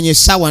 Ngankonkonye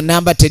essaawa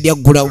namba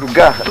teryaggulawo.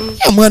 Lugaha.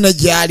 Omwana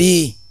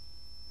gyali.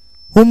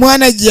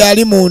 Omwana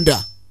gyali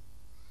munda.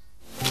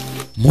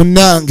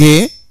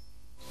 Munnange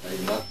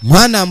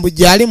mwana mbu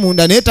gyali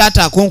munda naye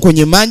taata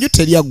akonkonye manju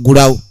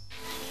teryaggulawo.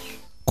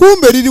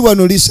 Kumbe liri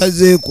wano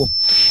lisazeeko.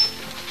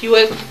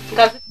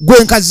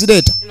 Gwe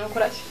nkazireeta.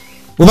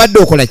 Obadde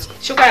okola ki?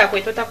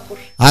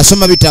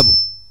 Asoma bitabo.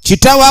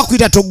 Kitaawo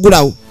akuyita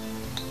toggulawo.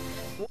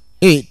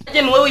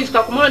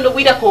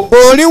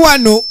 Oli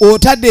wano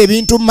otadde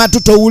ebintu mu matu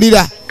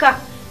towulira.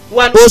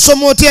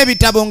 Osoma otya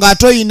ebitabo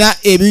ng'atoyina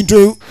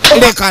ebintu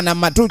lekana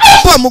matu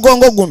kwa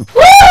mugongo guno.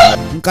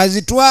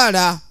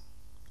 Nkazitwala.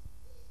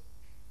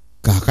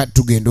 Kaka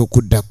tugenda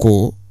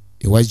okuddako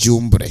ewa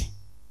Jumbre.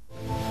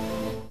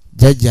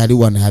 Jjajja ali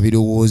wano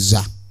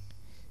abirowooza.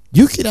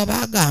 Jjukira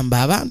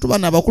bagamba abantu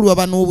bano abakulu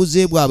baba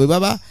n'obuze bwabwe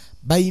baba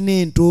bayina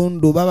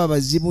entondo baba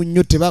bazibu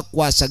nnyo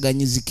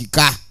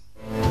tebakwasaganyizikika.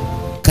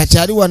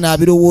 Kakyali wano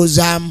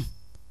abirowoozaamu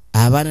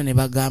abaana ne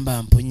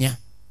bagamba mpunya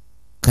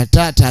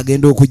kataata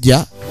agenda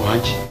okujja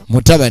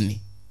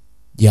mutabani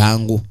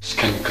jangu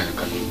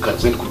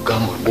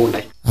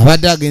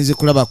abadde agenze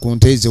kulaba ku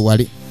nteeze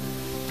wali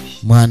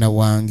mwana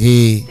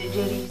wange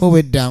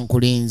obwedda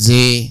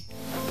nkulinze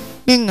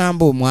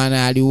neŋŋamba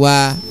omwana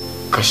aliwa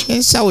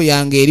ensawo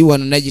yange eri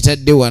wano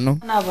nagitadde wano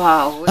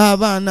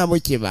abaana bo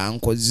kye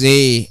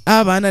bankoze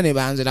abaana ne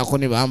banzirako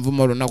ne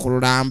banvuma olunaku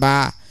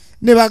lulamba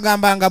ne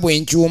bagamba nga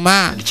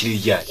bwenkyuma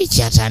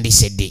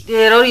ekyatandise ddi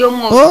oyo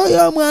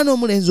omwana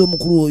omulenzi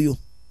omukulu oyo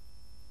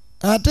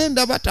ate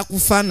ndaba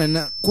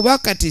takufaanana kuba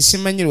kati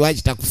simanyi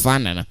lwaki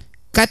takufaanana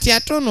kati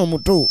atono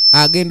omuto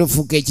agenda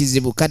ofuuka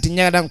ekizibu kati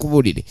njagala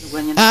nkubulire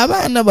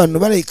abaana bano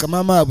baleka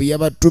maama abwe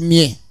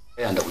yabatumye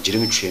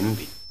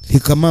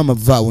leka maama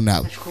vaawo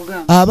naawe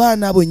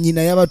abaana abo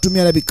nyina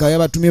yabatumye alabika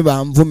yabatumye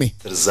banvume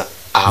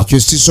ekyo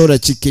sisobola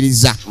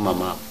kikkiriza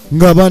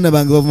ng'abaana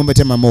bange bavuma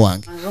batya maama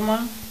wange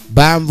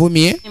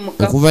banvumye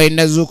okuva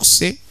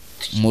ennazuukuse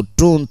mu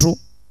ttuntu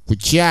ku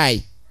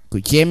kyayi ku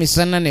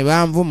kyemisana ne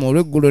banvuma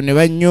olweggulo ne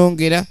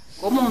bannyongera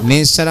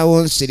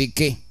n'ensalawo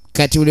nsirike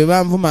kati buli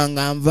banvuma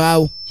nga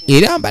nvaawo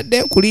era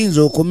mbadde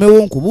nkulinza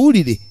okomewo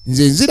nkubuulire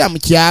nze nzira mu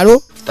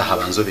kyalo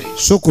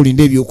so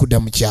kulinda ebyokudda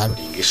mu kyalo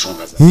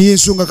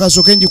ensonga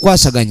kasooke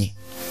ngikwasaganye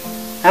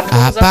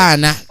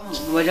apaana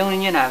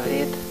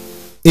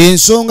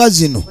ensonga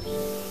zino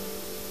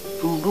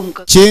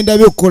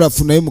kyendabye okukola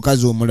funayo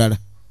mukazi omulala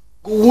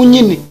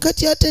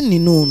kati ate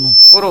nina ono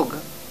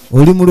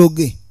oli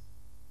muloge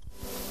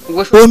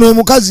ono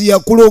omukazi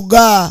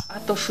yakuloga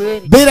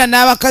beera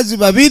n'abakazi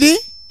babiri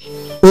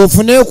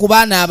ofuneyo ku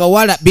baana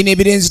abawala bino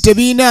ebirenzi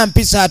tebiina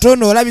mpisa ate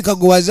ono olabika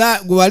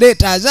gwe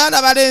waleeta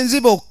azaala balenzi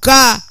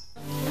bokka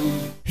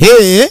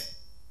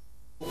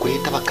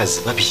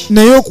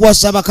naye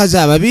okuwasa abakazi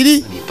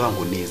ababiri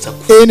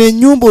eno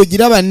ennyumba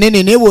ogiraba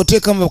nnene naye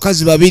bw'oteekamu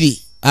abakazi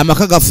babiri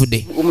amaka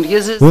gafudde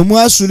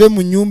omwasule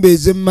mu nnyumba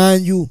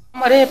ez'emmanju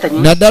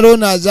naddala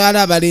ono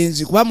azaala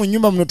abalenzi kuba mu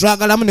nnyumba muno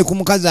twagalamu ne ku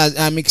mukazi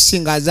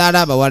amikisinga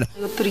azaala abawala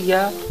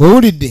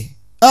owulidde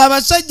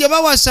abasajja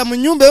bawasa mu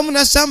nnyumba emu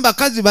nasamba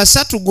bakazi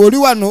basatu g'oli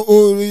wano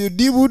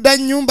odibuuda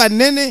nnyumba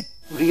nnene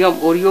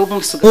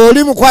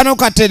oli mukwano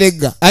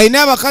Kateregga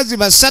alina abakazi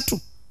basatu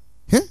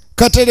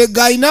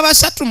Kateregga alina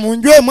basatu mu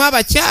nju emu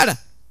abakyala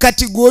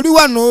kati g'oli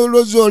wano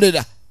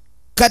olozoolera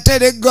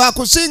Kateregga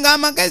akusinga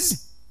amagezi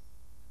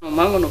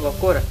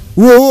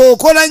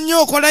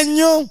okola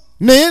nnyo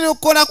naye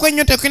nokukola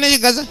kwennyo tekina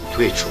kigaza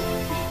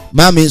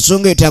maama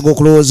ensonga etaaga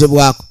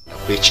okulowoozebwako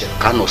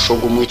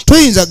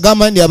toyinza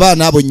kugamba ndi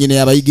abaana abo nnyina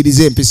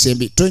yabayigiriza empisa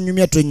embi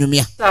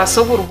tonyumya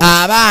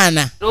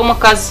abaana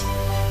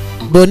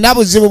bonna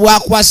buzibu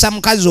bwakwasa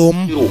mukazi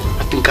omu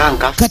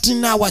kati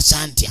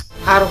naawasa ntya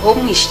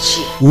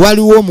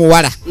waliwo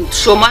omuwala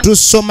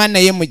tusoma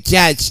naye mu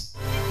kyaki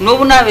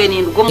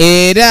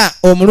era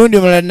omulundi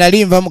mulala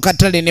nali nva mu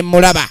katale ne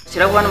mulaba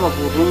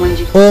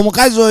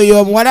omukazi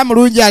oyo omuwala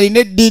mulungi alina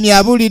eddiini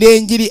abuulira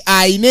enjiri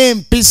ayina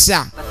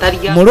empisa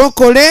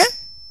mulokole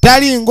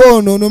tali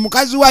ng'ono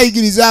omukazi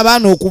wayigiriza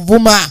abaana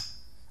okuvuma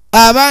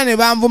abaana ne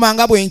banvuma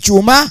nga bwe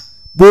nkyuma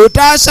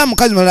bw'otaasa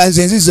mukazi mulala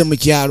nze nzize mu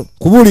kyalo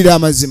kubuulira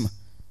amazima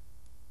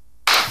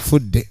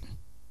nfudde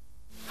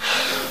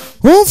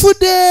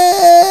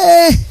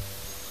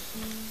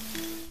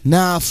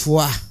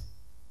naafwa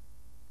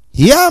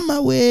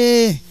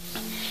yamawe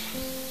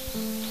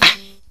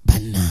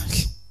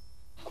bannange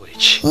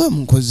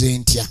munkoze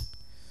ntya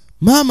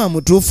maama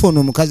mutuufu ono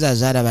omukazi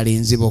azaala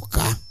balenzi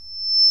bokka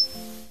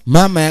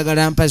maama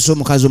yagala mpasa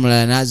omukazi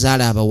omulala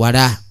n'azaala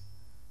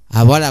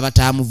abawala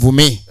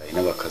bataamuvume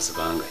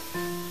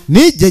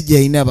naye jjajja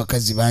alina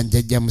abakazi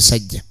banjajja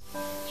musajja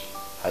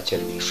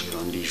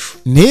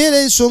naye era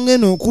ensonga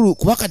eno nkulu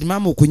kuba kati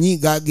maama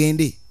okunyiiga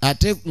agende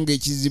ate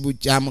ng'ekizibu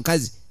kya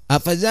mukazi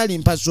afazaali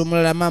mpasa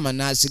omulala maama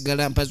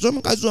n'asigala mpasa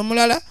omukazi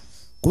omulala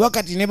kuba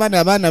kati ne bano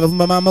abaana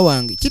bavuma maama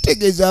wange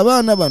kitegeeza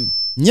abaana bano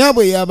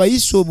nyaabwe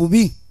yabayisa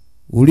obubi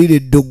wulira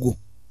eddogo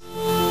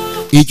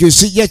ekyo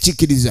sijja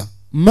kikkiriza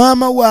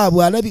maama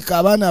waabwe alabika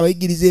abaana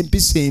abayigiriza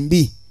empisa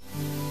embi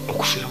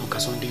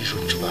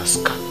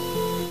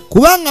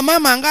kubanga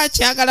maama nga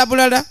akyagala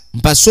bulala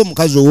mpasa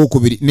omukazi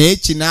owokubiri naye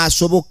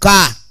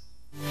kinaasoboka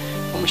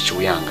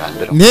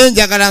naye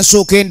njagala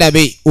nsooka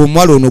endabe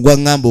omuwala ono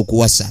gwaŋŋamba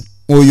okuwasa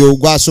oyo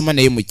ogwasoma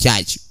naye mu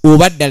kyaki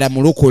oba ddala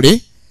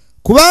mulokole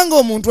kubanga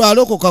omuntu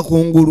alokoka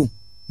kungulu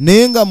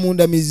naye nga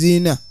munda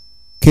miziina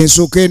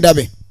kensooka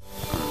endabe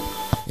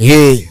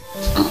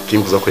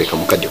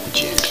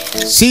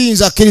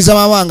siyinza kkiriza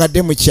maama wange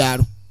adde mu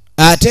kyalo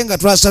ate nga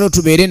twasala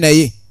tubeere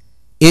naye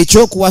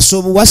ekyokuwasa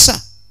obuwasa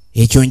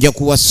ekyo nja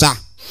kuwasa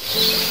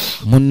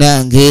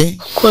munnange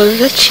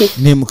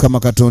ne Mukama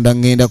Katonda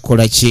ngenda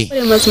kukola ki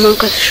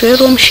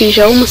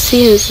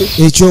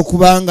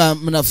ekyokubanga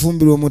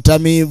nafumbirwa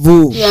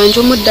omutamiivu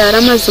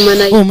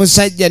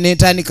omusajja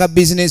netandika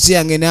bizinesi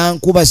yange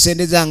nankuba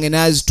sente zange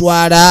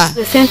nazitwala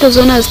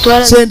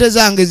sente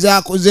zange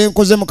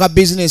zenkoze mu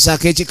kabizinesi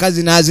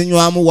ak'ekikazi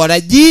nazinywamu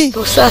walagi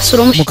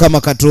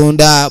Mukama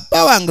Katonda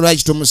bawange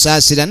lwaki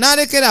tumusaasira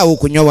nalekerawo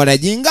okunywa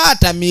walagi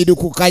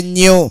ng'atamiirukuka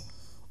nnyo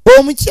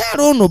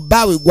omukyalo ono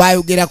bbaawe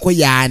gwayogerako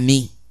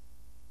yaani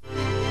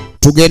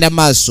tugenda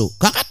maaso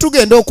kaka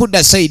tugenda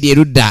okudda sayidi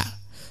erudda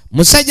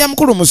musajja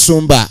mukulu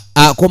musumba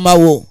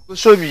akomawo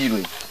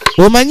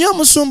omanyi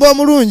omusumba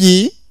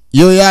omulungi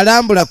yoyo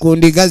alambula ku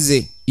ndiga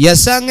ze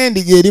yasanga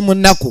endiga eri mu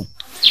nnaku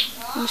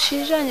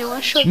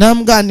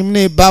namugandi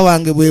mune bba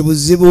wange bwe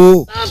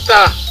buzibu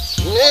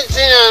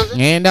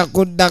ngenda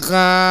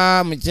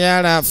kuddaka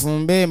mukyala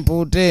afumbe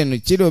empuuta eno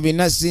kiro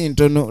 4 si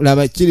ntono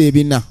laba kiro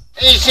 4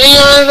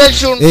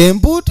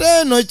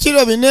 empuuta eno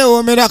kiro 4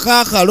 ewomerako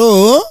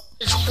akalo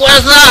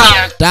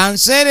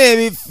tansere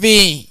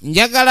ebifi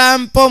njagala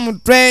mpa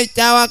omutwe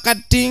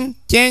kyawakati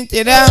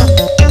kyenkyera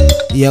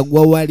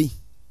yagwa wali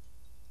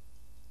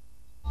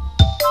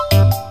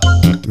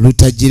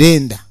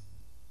Lutagirenda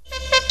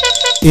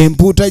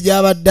empuuta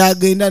gy'abadde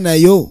agenda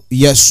nayo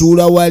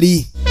yasuula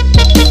wali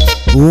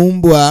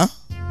umbwa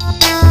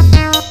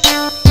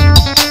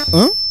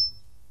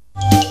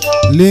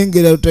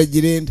lengera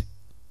Lutagirenda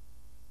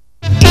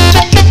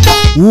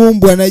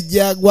umbwa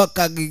najjagwa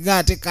kagege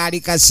ate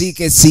kaali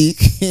kasiike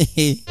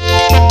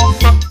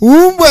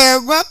umbwa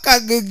yagwa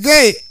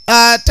kagege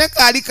ate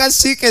kaali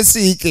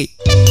kasiike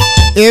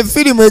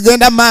efirimu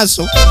egenda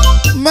maaso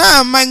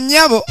maama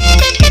nnyabo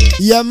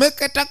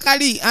yameketa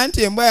kali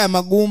anti embwa ya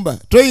magumba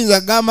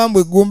toyinza gamba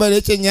mbwe gumba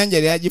ly'ekyennyanja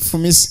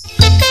lyagifumisa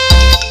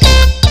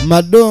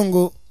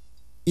Madongo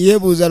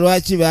yeebuuza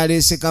lwaki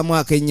baleesekamu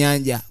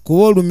ak'ennyanja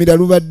kuba olumira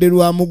lubadde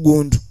lwa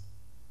mugundu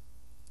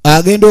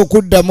agenda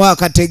okuddamu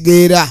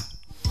akategeera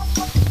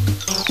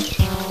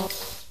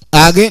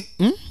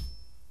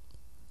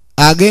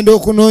agenda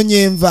okunoonya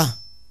enva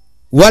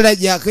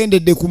walagi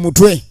akendedde ku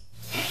mutwe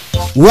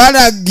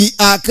walagi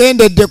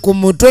akendedde ku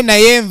mutwe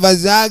naye enva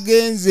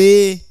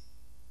zagenze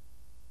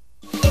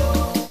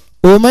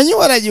omanyi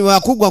walagi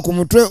wakugwa ku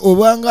mutwe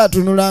obanga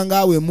atunulanga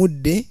awe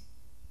mudde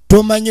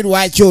tomanyi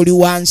lwaki oli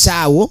wansi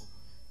awo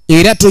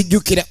era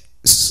tojjukira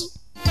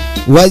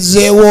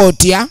wazzeewo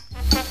otya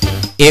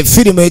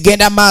efirimu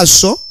egenda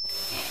maaso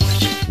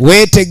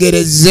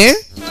weetegereze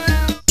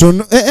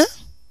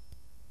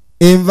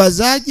enva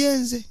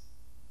zagenze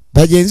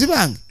bagenzi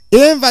bange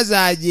enva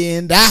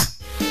zagenda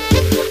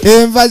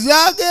enva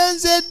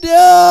zagenze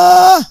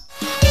dda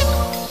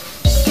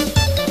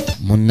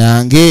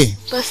munange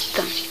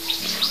Pastor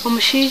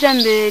omushiija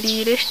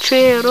mbeerire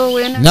ecwero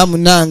wena na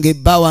munange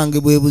bba wange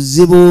bwe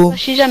buzibu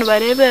abashiija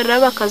nibareeberera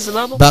abakazi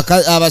babo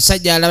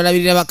abasajja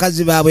abalabirira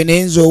bakazi baabwe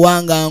naye nze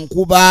owanga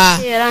nkuba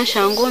era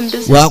nshanga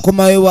ombizi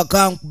wakomayo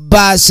waka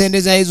nkuba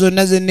sente zaye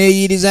zonna ze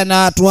neeyiriza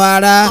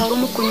n'atwala ari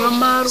mu kunywa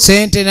maru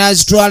sente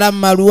n'azitwala mu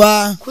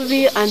malwa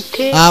kubi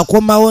ante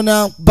akomawo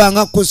n'ankuba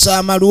nga kussa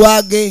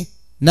amalwa ge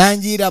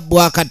n'anjiira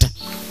bwakata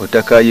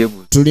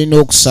otakayebu tulina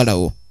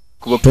okusalawo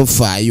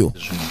tofaayo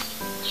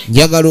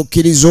njagala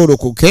okkiriza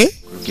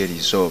olokoke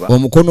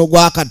omukono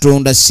gwa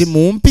Katonda si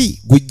mumpi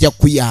gujja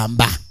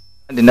kuyamba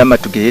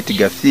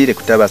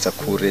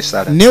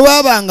ne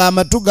waabanga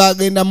amatu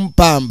gagenda mu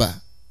ppamba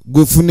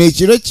gwefuna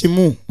ekiro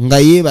kimu nga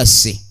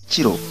yeebase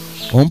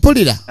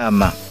ompulira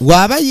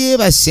waaba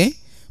yeebase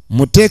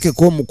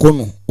muteekeko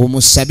omukono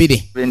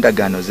omusabire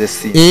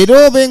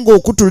era obe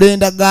ng'okutula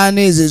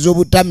endagaano ezo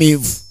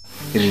ez'obutamiivu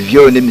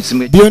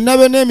byonna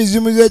byonna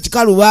emizimu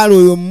z'ekikalubaala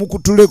oyo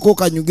mukutuleko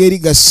kanyuga eri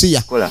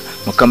gasiya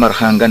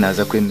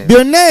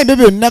byonna ebyo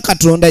byonna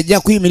Katonda ajja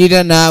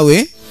kuyimirira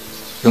naawe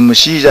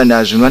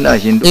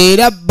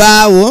era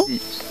bbaawo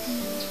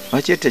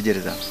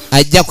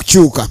ajja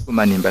kukyuka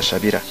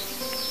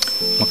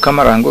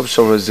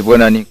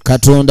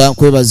Katonda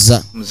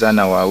nkwebaza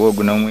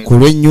ku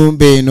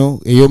lw'ennyumba eno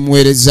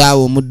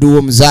ey'omuweerezaawo omuddu wo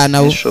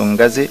omuzaanawo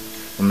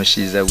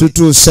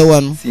tutuuse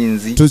wano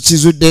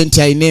tukizudde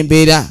nti alina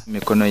embeera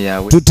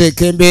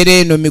tuteeka embeera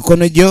eno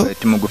mikono gyo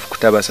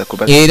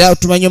era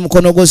tumanye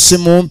omukono gwo si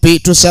mumpi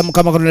tusaba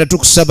Mukama Katonda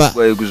tukusaba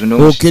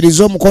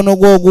okkiriza omukono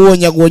gwo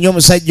oguwonyagonya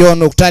omusajja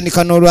ono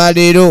okutandika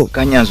n'olwaleero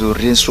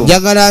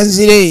njagala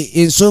nzire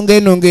ensonga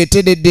eno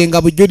ng'eteredde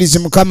nga bujulizi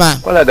Mukama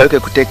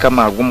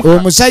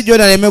omusajja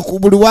ono aleme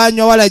buli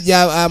wanywa wala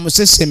gya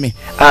amuseseme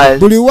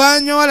buli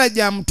wanywa wala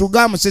gya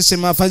mutuga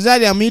amuseseme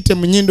afazaali amuyite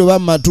mu nnyindo oba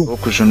mu matu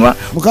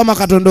Mukama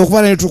Katonda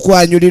okuba ne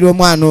tukwanyulira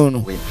omwana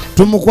ono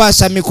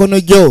tumukwasa mikono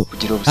gyo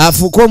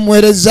afuuke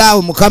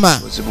omuweerezaawo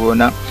Mukama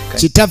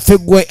kitaffe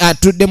gwe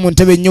atudde mu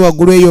ntebe ennyo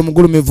waggulu eyo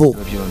omugulumivu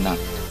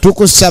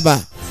tukusaba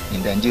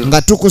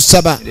nga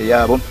tukusaba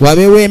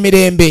wabeewo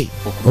emirembe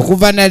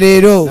okuva na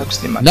leero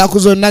nnaku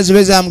zonna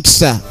zibe za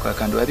mukisa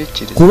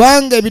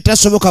kubanga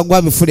ebitasoboka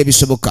gwa bifula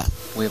ebisoboka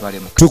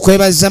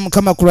tukwebaza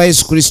Mukama ku lwa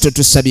Yesu Kristo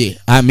tusabye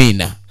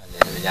amiina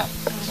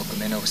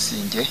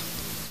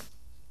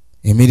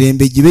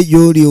emirembe gibe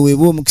gy'oli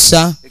oweebwa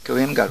omukisa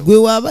gwe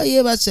waaba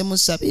yeebase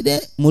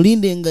musabire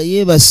mulinde nga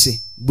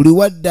yeebase buli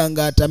wadda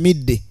nga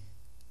atamidde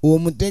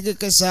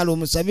omuteekeko esaala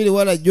omusabire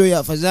wala gyoyo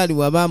afazaali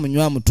bw'aba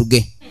amunywa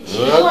mutuge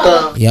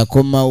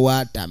yakomawo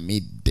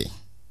atamidde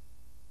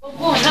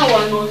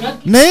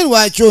naye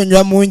lwaki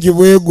onywa mungi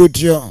bwe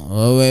gutyo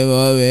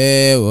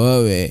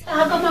wowe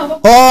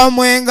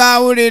omwenga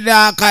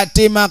awulira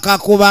akatima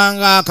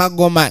kakubanga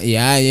akagoma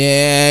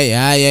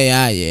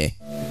yaye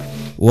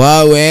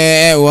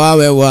wawe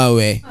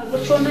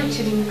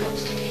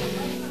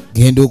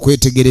genda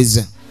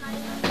okwetegereza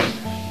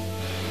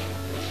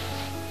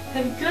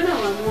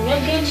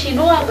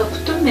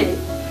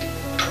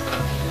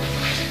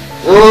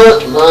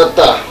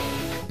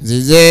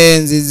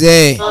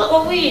nzize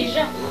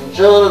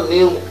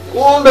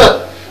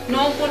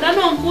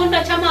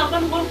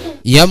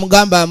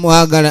yamugamba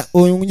amwagala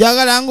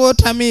onjagala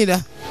ng'otamiira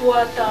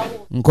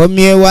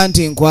nkomyewa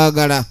nti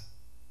nkwagala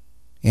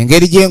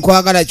engeri gye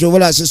nkwagala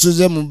kyobula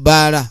asisuze mu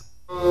bbaala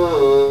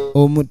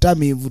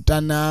omutamiivu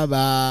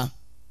tanaaba.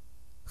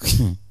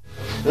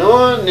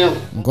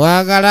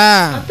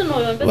 Nkwagala.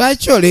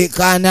 Lwaki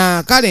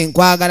oleekaana? Kale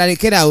nkwagala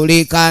lekera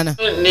oleekaana.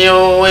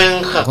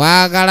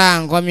 Nkwagala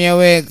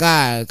nkomyewo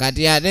eka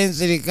kati ate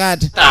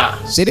nsirikati.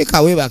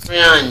 Sirika webake.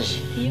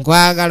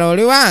 Nkwagala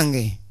oli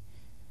wange.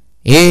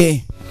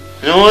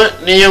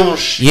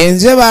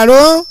 Yenze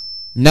balo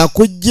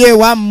nakujja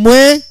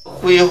ewammwe.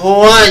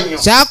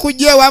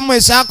 Saakujja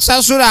ewammwe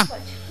saakusasula.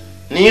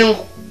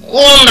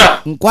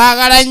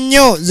 Nkwagala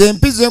nnyo ze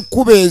mpize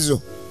ekkuba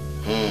ezo.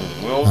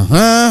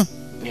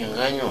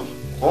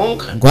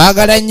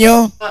 Nkwagala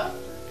nnyo.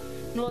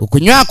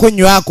 Okunywako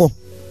nywako.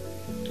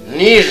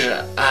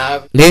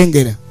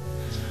 Lengera.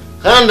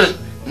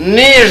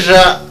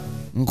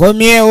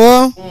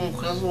 Nkomyewo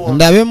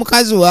ndabe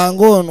mukazi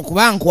wange ono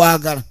kuba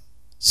nkwagala.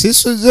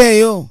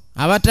 Sisuzeeyo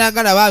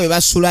abataagala baabe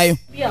basulayo.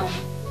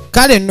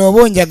 Kale nno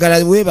oba onjagala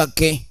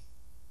weebake.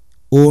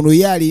 Ono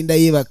yalinda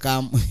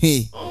yeebakamu.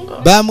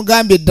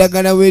 Bamugambye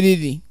eddagala we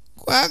liri.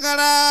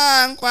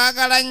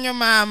 Nkwagala nnyo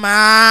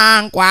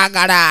maama.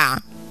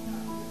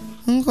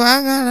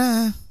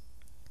 Nkwagala.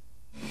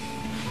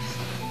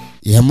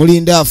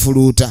 Yamulinda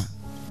afuluuta.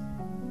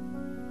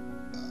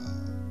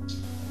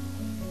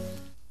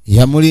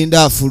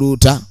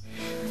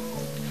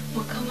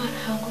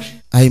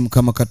 Ayi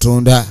Mukama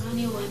Katonda.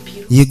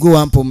 Yego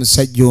wampa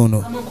omusajja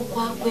ono.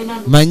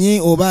 Manyi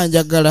oba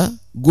njagala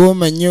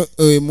gwomanyi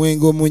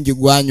omwenge omungi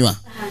gwanywa.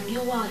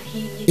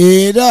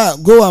 Era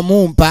gwe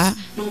wamumpa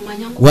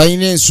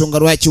walina ensonga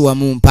lwaki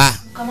wamumpa.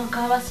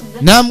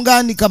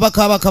 Namugandi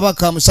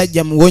kabaka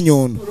musajja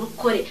muwonyo ono.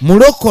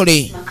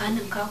 Mulokole.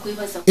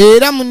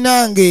 Era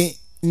munange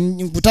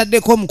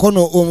nkutaddeko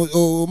omukono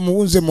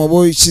omuwunze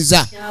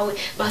mwoboyisiza.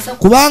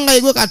 Kubanga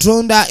yegwe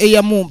Katonda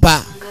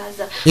eyamumpa.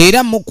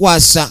 Era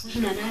mukwasa.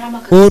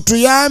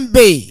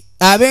 Otuyambe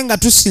abenga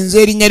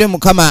tusinze erinnya lye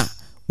Mukama.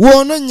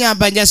 Wono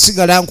nyamba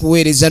njasigala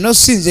nkuweereza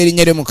nosinze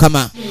erinnya lye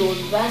Mukama.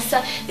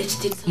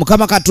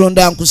 Mukama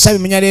Katonda nkusaba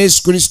mu linnya lya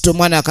Yesu Kristo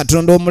mwana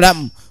Katonda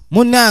omulamu.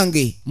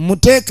 Munange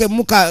muteeke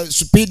muka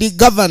speed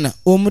governor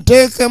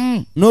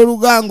omuteekemu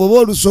n'olugango oba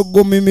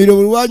olusogo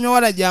mimiro lwanywa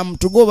wala gya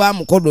mutugo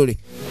bamukodole.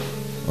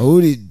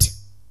 Owulidde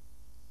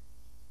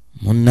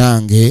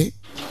munange.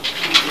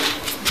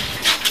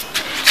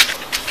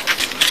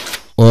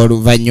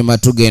 Oluvannyuma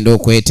tugenda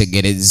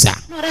okwetegereza.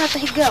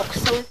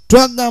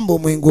 Twagamba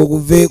omwenge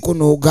oguveeko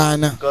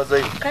n'ogaana.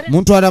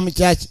 Muntwala mu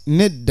kyaki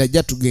nedda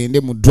jja tugende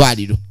mu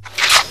ddwaliro.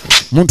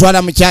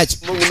 Muntwala mu kyaki.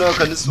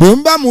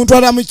 Bwemba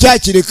muntwala mu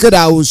kyaki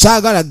lekera awo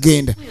saagala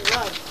genda.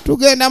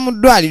 Tugenda mu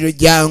ddwaliro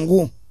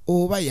jangu.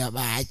 Oba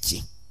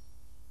yabaaki.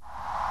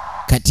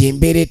 Kati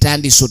embeera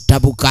etandise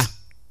ottabuka.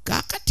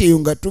 Kaakati eyo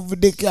nga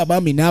tuvuddeko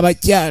abaami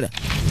n'abakyala.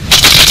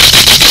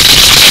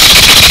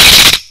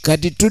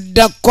 Kati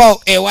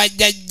tuddako ewa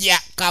jjajja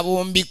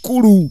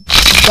Kabumbikulu.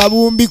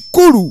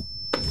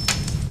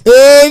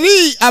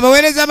 Eri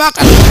abaweereza ba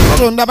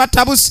Katonda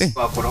batabuse.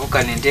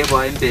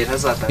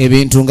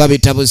 Ebintu nga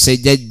bitabuse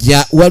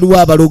jjajja waliwo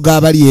abaloga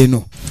abali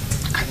eno.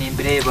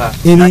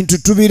 Ebintu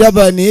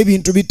tubiraba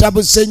n'ebintu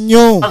bitabuse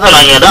nnyo.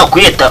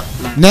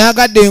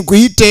 Nayagadde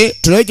nkuyite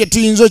tulabe kye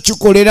tuyinza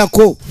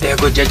okikolerako.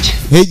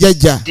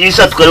 Jjajja.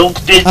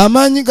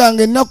 Amaanyi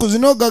gange ennaku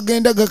zino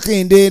gagenda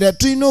gakendeera.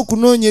 Tulina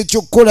okunoonya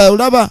ekyokukola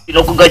olaba.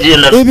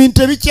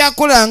 Ebintu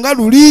ebikyakola nga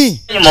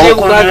luli.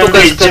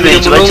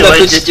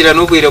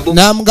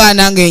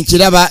 Namugaana nga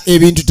enkiraba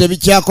ebintu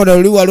tebikyakola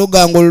luli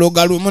waloga nga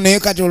oluloga lumu naye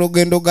kati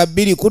olugendo ga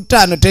 2 ku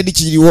 5 teri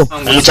kiriwo.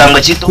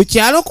 Ku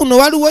kyalo kuno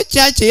waliwo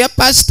kyaki eya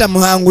pasita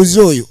muhanguzi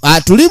oyo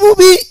atuli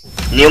bubi.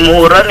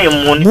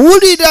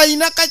 Muwulira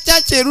ayina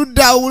kakyaki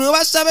erudda awule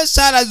basaba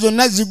esaala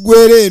zonna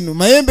ziggwera eno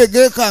mayembe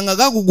geekanga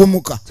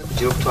gagugumuka.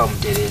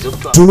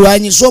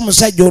 Tulwanyise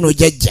omusajja ono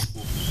jjajja.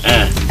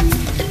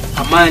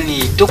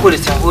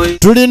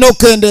 Tulina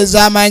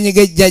okukendeeza amaanyi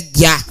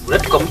g'ejjajja.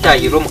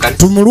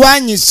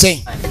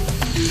 Tumulwanyise.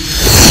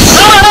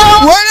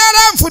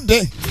 Walala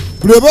nfudde.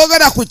 Buli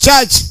boogera ku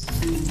kyaki.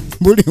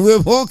 Buli we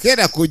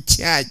boogera ku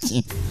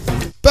kyaki.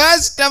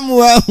 Pasita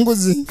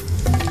muwanguzi.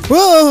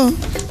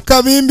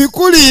 Kabimbi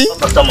kuli.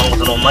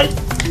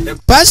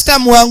 Pasita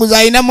muwanguzi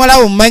ayina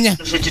mwalawo mmanya.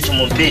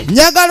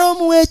 Njagala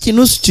omuwe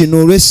ekinusu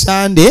kino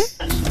olw'Essande.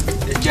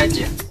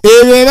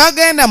 Ebyo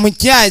bagenda mu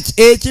kyaki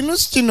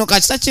ekinusu kino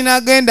kasita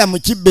kinagenda mu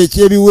kibba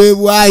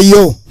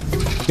ekyebiweebwayo.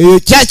 Eyo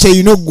kyaki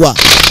eyina oggwa.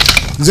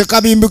 Nze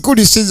Kabimbi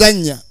kuli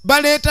sizannya.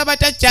 Baleeta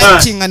batya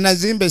kyaki nga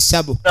nazimba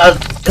essabo.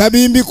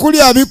 Kabimbi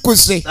kuli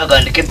abikuse.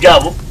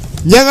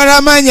 Njagala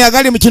amaanyi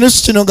agali mu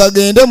kinusu kino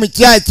gagende mu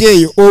kyaki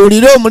eyo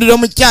owulire omuliro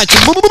mu kyaki.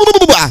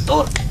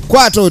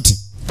 Kwata oti.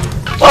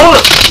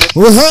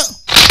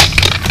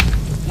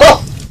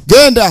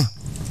 Genda.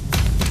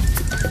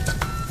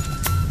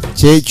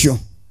 Kyekyo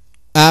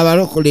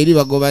abalokole eri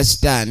bagoba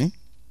sitaani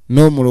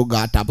n'omulogo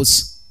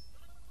atabuse.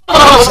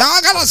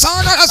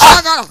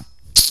 Saagala.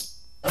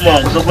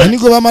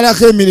 Anigo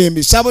bamalako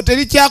emirembe sabo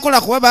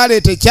terikyakola kuba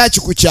baleeta ekyaki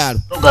ku kyalo.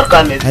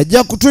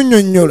 Ajja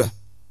kutunnyonnyola.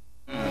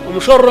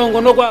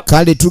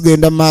 Kale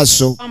tugenda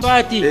maaso.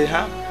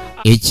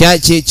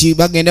 ekyaki eki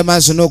bagenda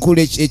maaso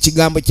n'okuwulira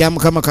ekigambo kya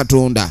Mukama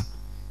Katonda.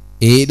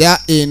 Era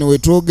eno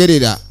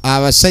wetwogerera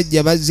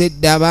abasajja bazze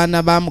dda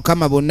abaana ba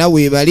Mukama bonna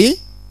weebali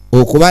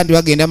okuba nti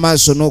bagenda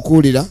maaso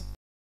n'okuwulira